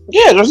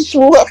 Yeah, just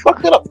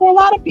fucked it up for a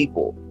lot of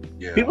people.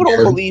 Yeah. People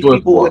don't believe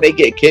people when they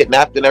get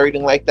kidnapped and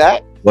everything like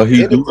that. What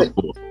he do it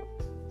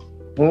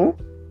for?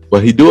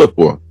 What he do it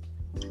for?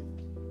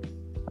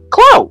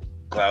 Clout.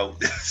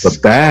 The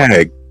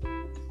bag.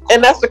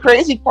 And that's the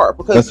crazy part,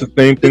 because that's the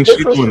same thing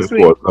she's doing it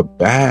for, a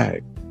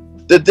bag.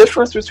 The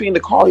difference between the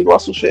Carlee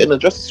Russell shit and the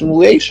Justice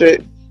Moulet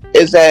shit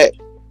is that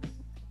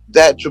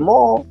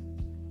Jamal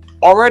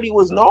already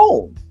was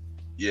known.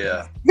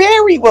 Yeah.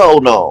 Very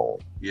well known.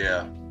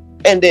 Yeah.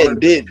 And then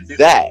did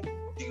that.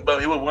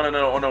 But he was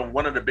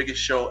one of the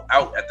biggest show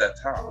out at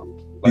that time.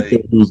 He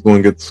thought he was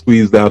going to get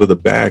squeezed out of the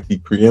bag. He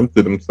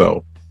preempted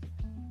himself.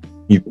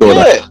 He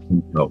thought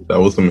that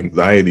was some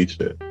anxiety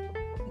shit.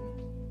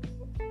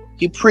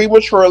 He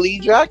prematurely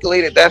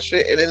ejaculated that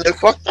shit, and then it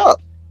fucked up.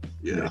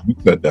 Yeah, you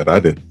said that. I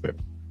didn't say.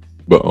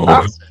 But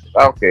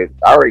okay,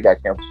 I already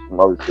got canceled from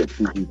other shit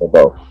 2 weeks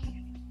ago.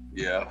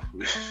 Yeah,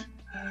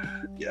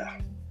 yeah.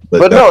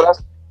 But no,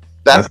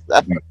 that's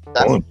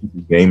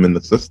game in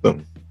the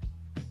system.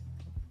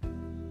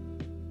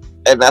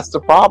 And that's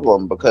the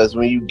problem, because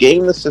when you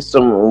game the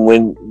system,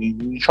 when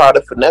you try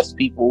to finesse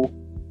people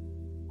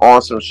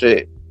on some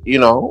shit, you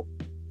know,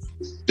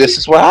 this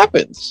is what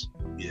happens.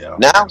 Yeah.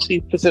 Now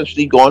she's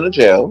potentially going to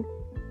jail,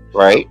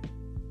 right?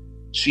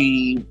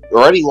 She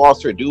already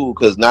lost her dude,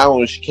 because now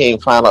when she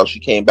found out she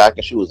came back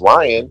and she was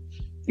lying,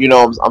 you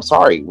know, I'm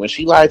sorry. When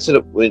she lied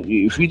to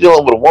if you're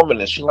dealing with a woman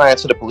and she lied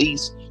to the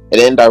police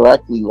and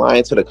indirectly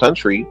lying to the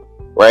country,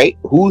 right?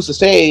 Who's to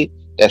say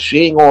that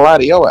she ain't gonna lie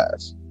to your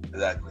ass?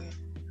 Exactly.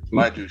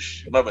 Mind you,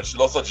 she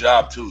lost her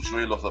job too. She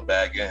really lost her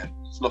bag in.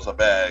 She lost her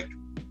bag.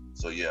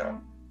 So yeah.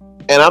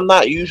 And I'm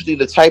not usually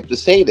the type to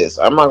say this.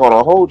 I'm not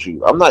gonna hold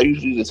you. I'm not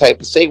usually the type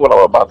to say what I'm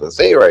about to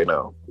say right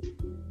now.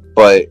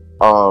 But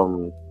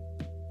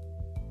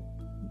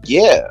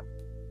yeah.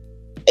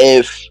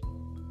 If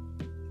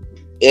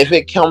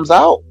it comes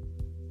out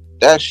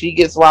that she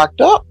gets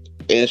locked up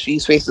and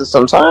she's facing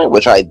some time,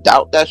 which I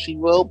doubt that she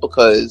will,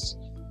 because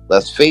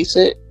let's face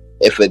it,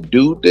 if a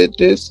dude did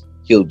this,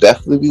 he'll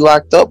definitely be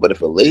locked up. But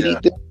if a lady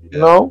did, you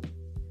know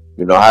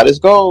how this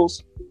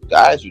goes,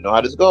 guys. You know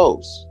how this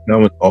goes.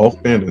 Now, in all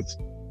fairness,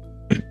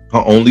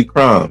 her only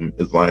crime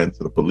is lying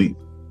to the police,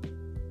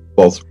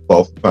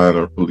 falsifying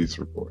her police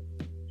report.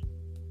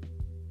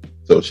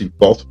 So she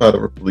falsified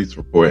her police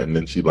report, and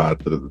then she lied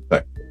to the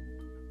detective.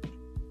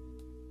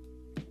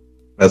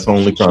 That's the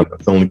only crime.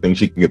 That's the only thing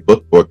she can get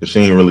booked for, because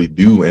she ain't really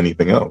do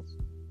anything else.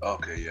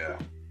 Okay, yeah,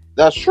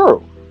 that's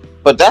true.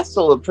 But that's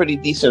still a pretty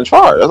decent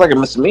charge. That's like a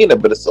misdemeanor,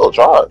 but it's still a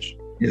charge.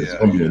 Yeah, it's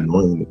gonna be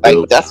annoying.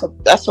 Like that's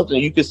something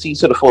you can see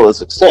to the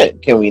fullest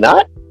extent. Can we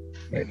not?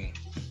 And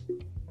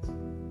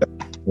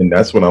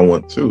that's what I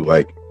want too.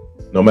 Like,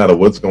 no matter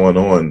what's going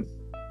on,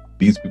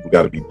 these people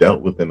got to be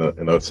dealt with in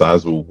a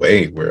sizable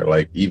way. Where,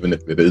 like, even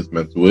if it is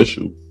mental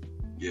issues,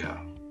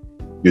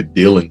 you're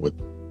dealing with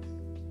it.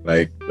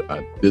 Like,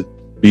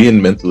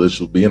 being mental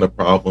issue, being a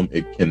problem,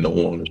 it can no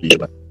longer be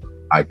like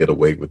I get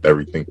away with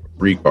everything for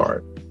free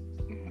card.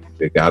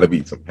 There got to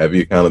be some heavy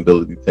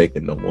accountability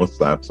taken. No more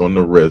slaps on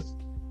the wrist.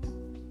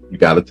 You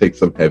got to take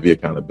some heavy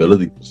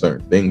accountability for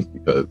certain things,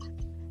 because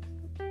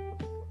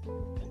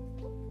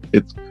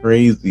it's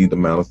crazy the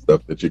amount of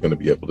stuff that you're going to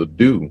be able to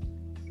do.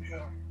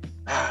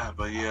 Yeah,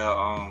 but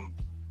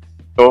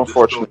so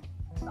unfortunate,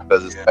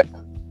 because it's like,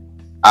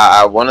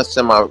 I want to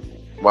send my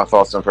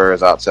thoughts and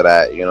prayers out to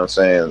that. You know what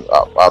I'm saying?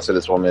 Out to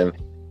this woman,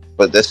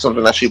 but that's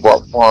something that she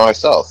brought upon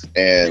herself.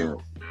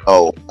 And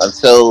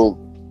until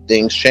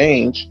things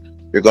change,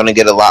 you're going to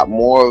get a lot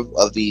more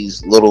of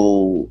these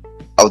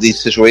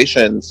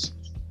situations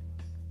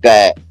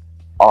that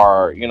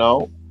are, you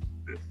know,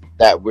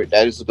 that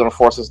is going to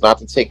force us not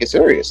to take it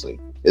seriously.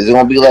 It's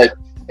going to be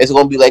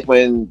like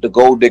when the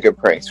gold digger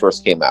pranks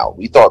first came out.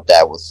 We thought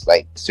that was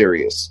like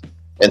serious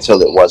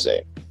until it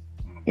wasn't.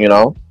 You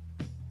know?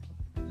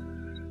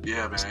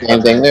 Yeah, man.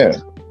 Same thing there.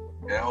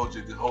 Yeah,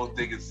 the whole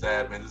thing is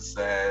sad, man. It's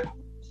sad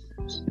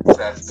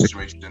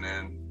situation,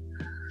 and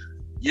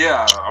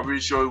yeah, I'm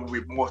really sure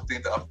we'll be more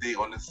things to update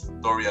on this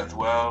story as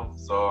well.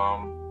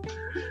 So,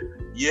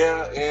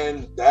 yeah,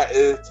 and that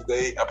is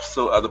today's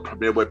episode of the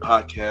Premier Boy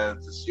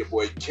Podcast. It's your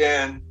boy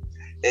Ken,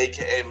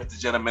 aka Mr.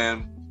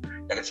 Gentleman.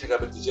 You can check out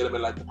Mr.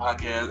 Gentleman Like the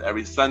Podcast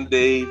every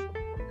Sunday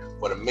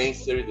for the main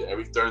series, and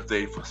every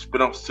Thursday for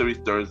spin-off series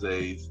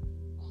Thursdays,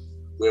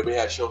 where we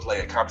have shows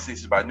like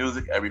Conversations by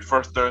Music every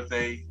first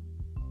Thursday,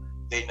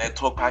 Date Night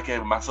Talk Podcast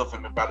with myself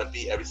and About to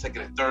Be every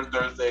second and third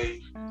Thursday,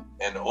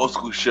 and the Old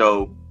School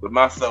Show with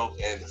myself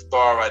and the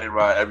Star Riding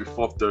Ride every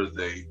fourth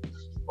Thursday.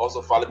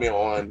 Also follow me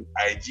on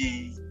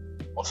IG,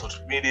 on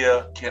social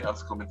media,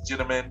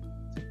 Ken_Mr.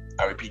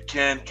 I repeat,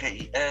 Ken,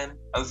 KEN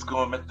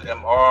 _Mr.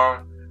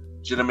 MR,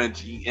 Gentleman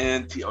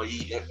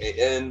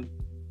GENTLEMAN.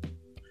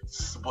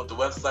 Support the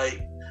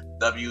website,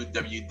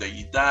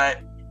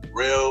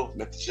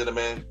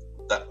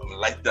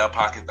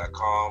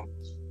 www.realmrgentleman.likethatpocket.com.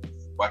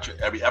 Watch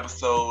every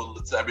episode,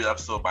 listen to every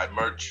episode by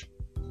merch.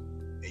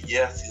 And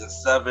yeah, season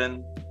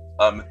 7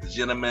 of Mr.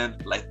 Gentleman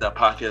Like That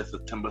Podcast,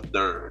 September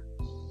 3rd.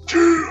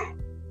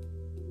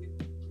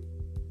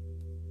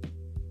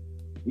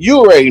 You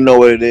already know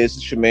what it is.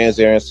 It's your man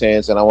Aaron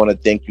Sands, and I want to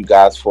thank you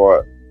guys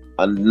for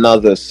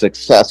another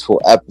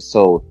successful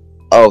episode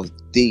of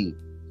the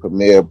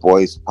Premier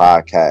Boyz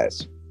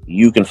Podcast.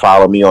 You can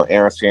follow me on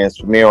Aaron Sands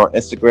Premier on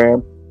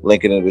Instagram,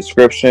 link in the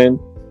description.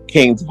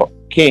 King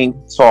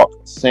Talk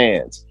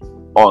Sands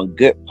on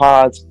Good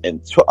Pods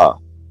and Twitter.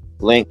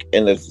 Link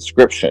in the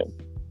description.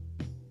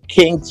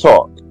 King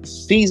Talk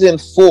Season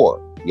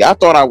 4. Y'all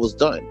thought I was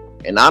done.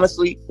 And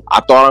honestly, I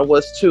thought I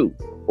was too.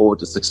 But with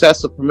the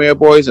success of Premiere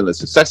Boyz and the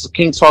success of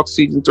King Talk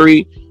Season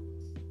 3,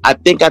 I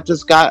think I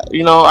just got,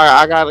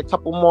 I got a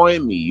couple more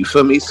in me. You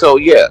feel me? So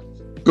yeah,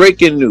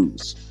 breaking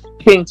news.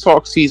 King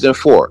Talk Season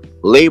 4,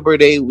 Labor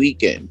Day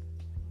weekend.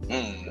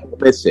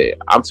 Listen,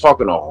 I'm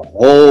talking a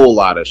whole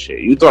lot of shit.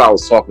 You thought I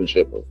was talking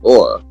shit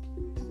before.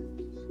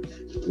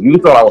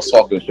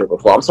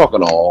 I'm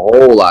talking a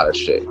whole lot of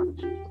shit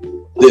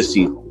this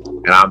season.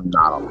 And I'm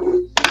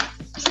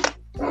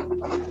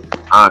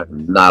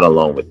not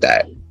alone with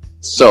that.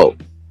 So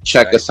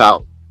check us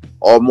out.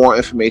 All more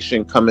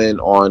information coming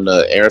on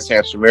the Aaron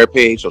Sam's Premiere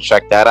page. So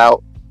check that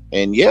out.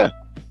 And yeah,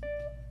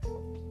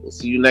 we'll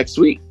see you next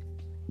week.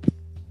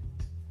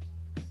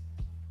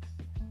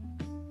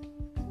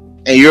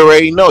 And you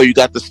already know you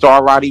got the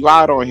star Roddy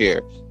Rod on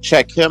here.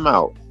 Check him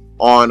out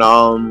on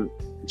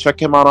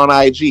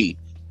IG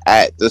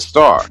at the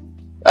star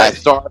at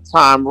Star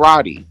Time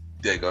Roddy.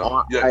 There you go.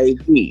 On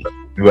IG.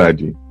 New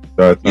IG.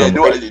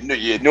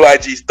 New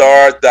IG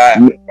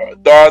star.time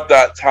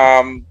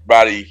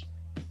Roddy.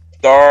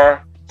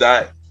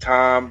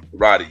 Star.time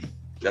Roddy.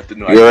 That's the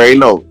new IG. You already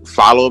know.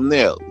 Follow him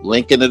there.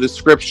 Link in the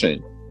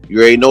description. You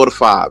already know the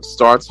 5.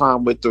 Star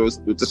Time with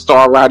the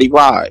star Roddy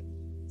Rod.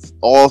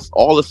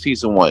 All of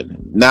season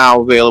 1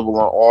 now available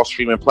on all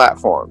streaming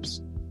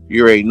platforms.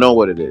 You already know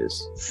what it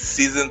is.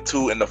 Season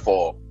 2 in the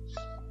fall.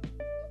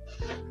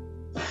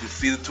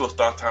 Season 2 of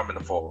Star Time in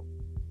the fall.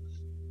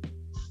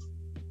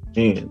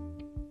 And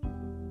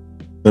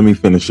let me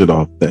finish it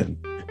off then.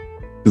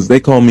 Because they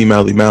call me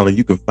Malimal, and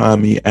you can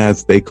find me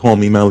as They Call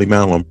Me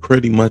Malimal on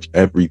pretty much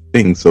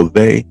everything. So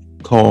they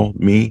call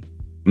me.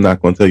 I'm not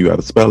going to tell you how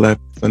to spell that,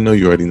 because I know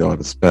you already know how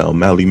to spell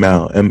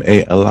Malimal.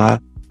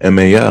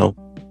 Malimal.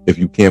 If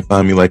you can't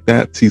find me like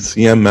that,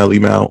 TCM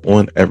Malimal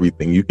on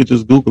everything. You could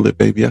just Google it,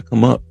 baby. I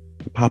come up.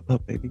 Pop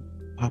up, baby.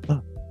 Pop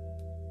up.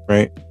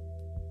 Right?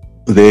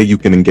 There you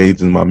can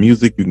engage in my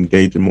music. You can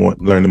engage in more,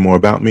 learning more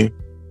about me.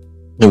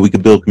 And we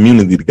can build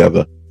community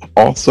together.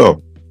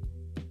 Also,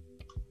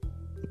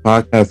 the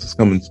podcast is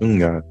coming soon,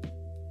 guys.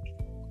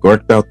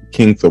 Worked out the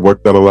kinks. I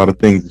worked out a lot of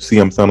things. You see,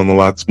 I'm sounding a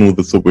lot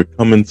smoother, so we're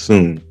coming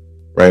soon.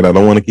 Right? I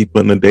don't want to keep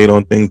putting a date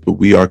on things, but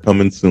we are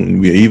coming soon.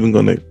 We're even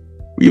gonna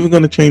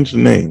change the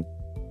name.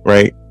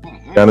 Right?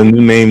 Got a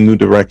new name, new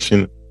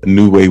direction, a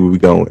new way we're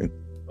going.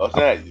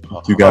 Okay.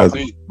 You guys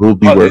will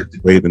be working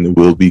great, and it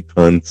will be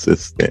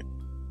consistent.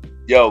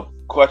 Yo,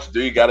 question: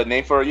 do you got a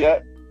name for it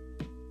yet?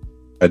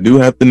 I do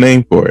have the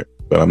name for it,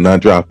 but I'm not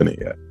dropping it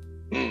yet.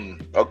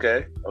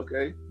 Okay.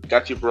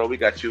 Got you, bro. We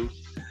got you.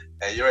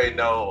 And you already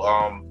know.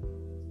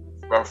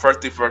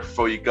 First thing first,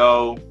 before you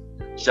go,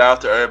 shout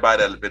out to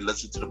everybody that's been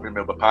listening to the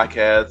Premiere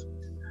podcast.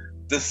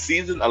 This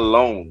season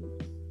alone,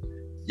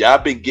 y'all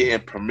been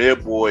getting Premiere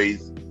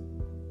Boyz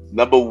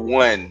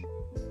 #1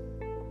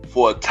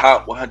 for a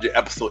top 100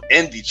 episode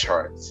indie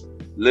charts.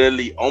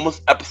 Literally,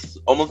 almost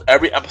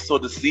every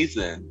episode this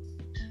season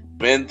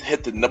been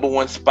hit the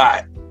 #1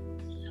 spot.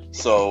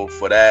 So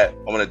for that,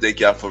 I want to thank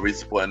y'all for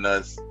supporting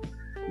us.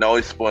 Not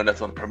only supporting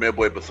us on Premiere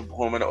Boyz, but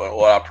supporting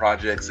all our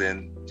projects.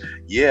 And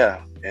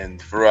yeah,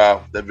 and for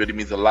that really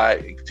means a lot.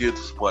 And continue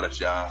to support us,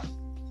 y'all.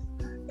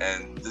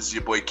 And this is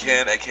your boy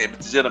Ken, aka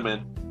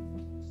MrGentleman.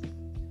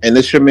 And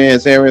this your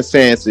man's Aaron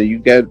Sanson. You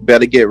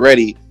better get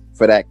ready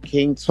for that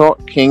King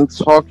Talk.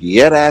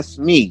 Yeah, that's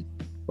me.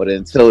 But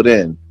until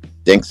then,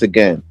 thanks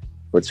again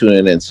for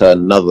tuning in to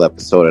another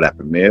episode of that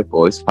Premiere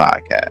Boyz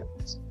podcast.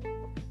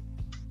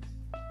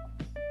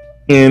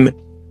 And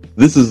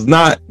this is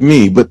not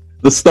me, but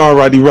the star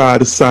Roddy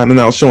Rod is signing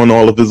out, showing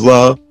all of his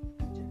love.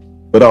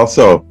 But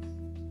also,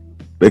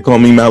 they call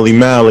me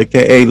Malimal,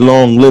 aka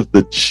Long Live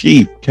the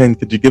Chief. Ken,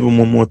 could you give him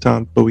one more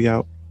time before we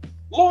out?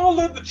 Long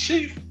live the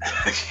Chief.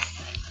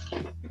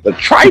 The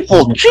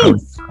Trifle Chief.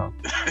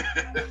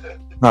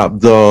 Top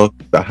Dog,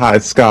 the High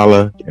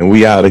Scholar, and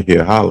we out of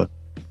here. Holla.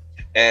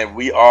 And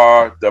we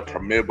are the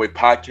Premiere Boyz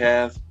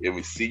podcast, and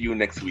we see you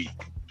next week.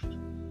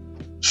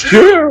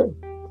 Sure.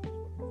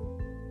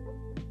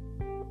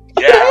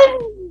 Yeah.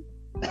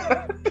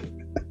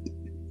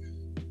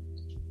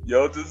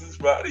 Yo, this is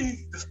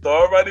Roddy, the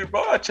star Roddy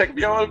Rod. Check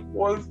me out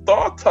on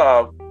Star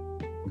Time.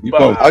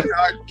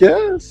 I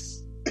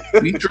guess.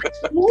 We drink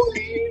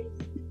smoothies.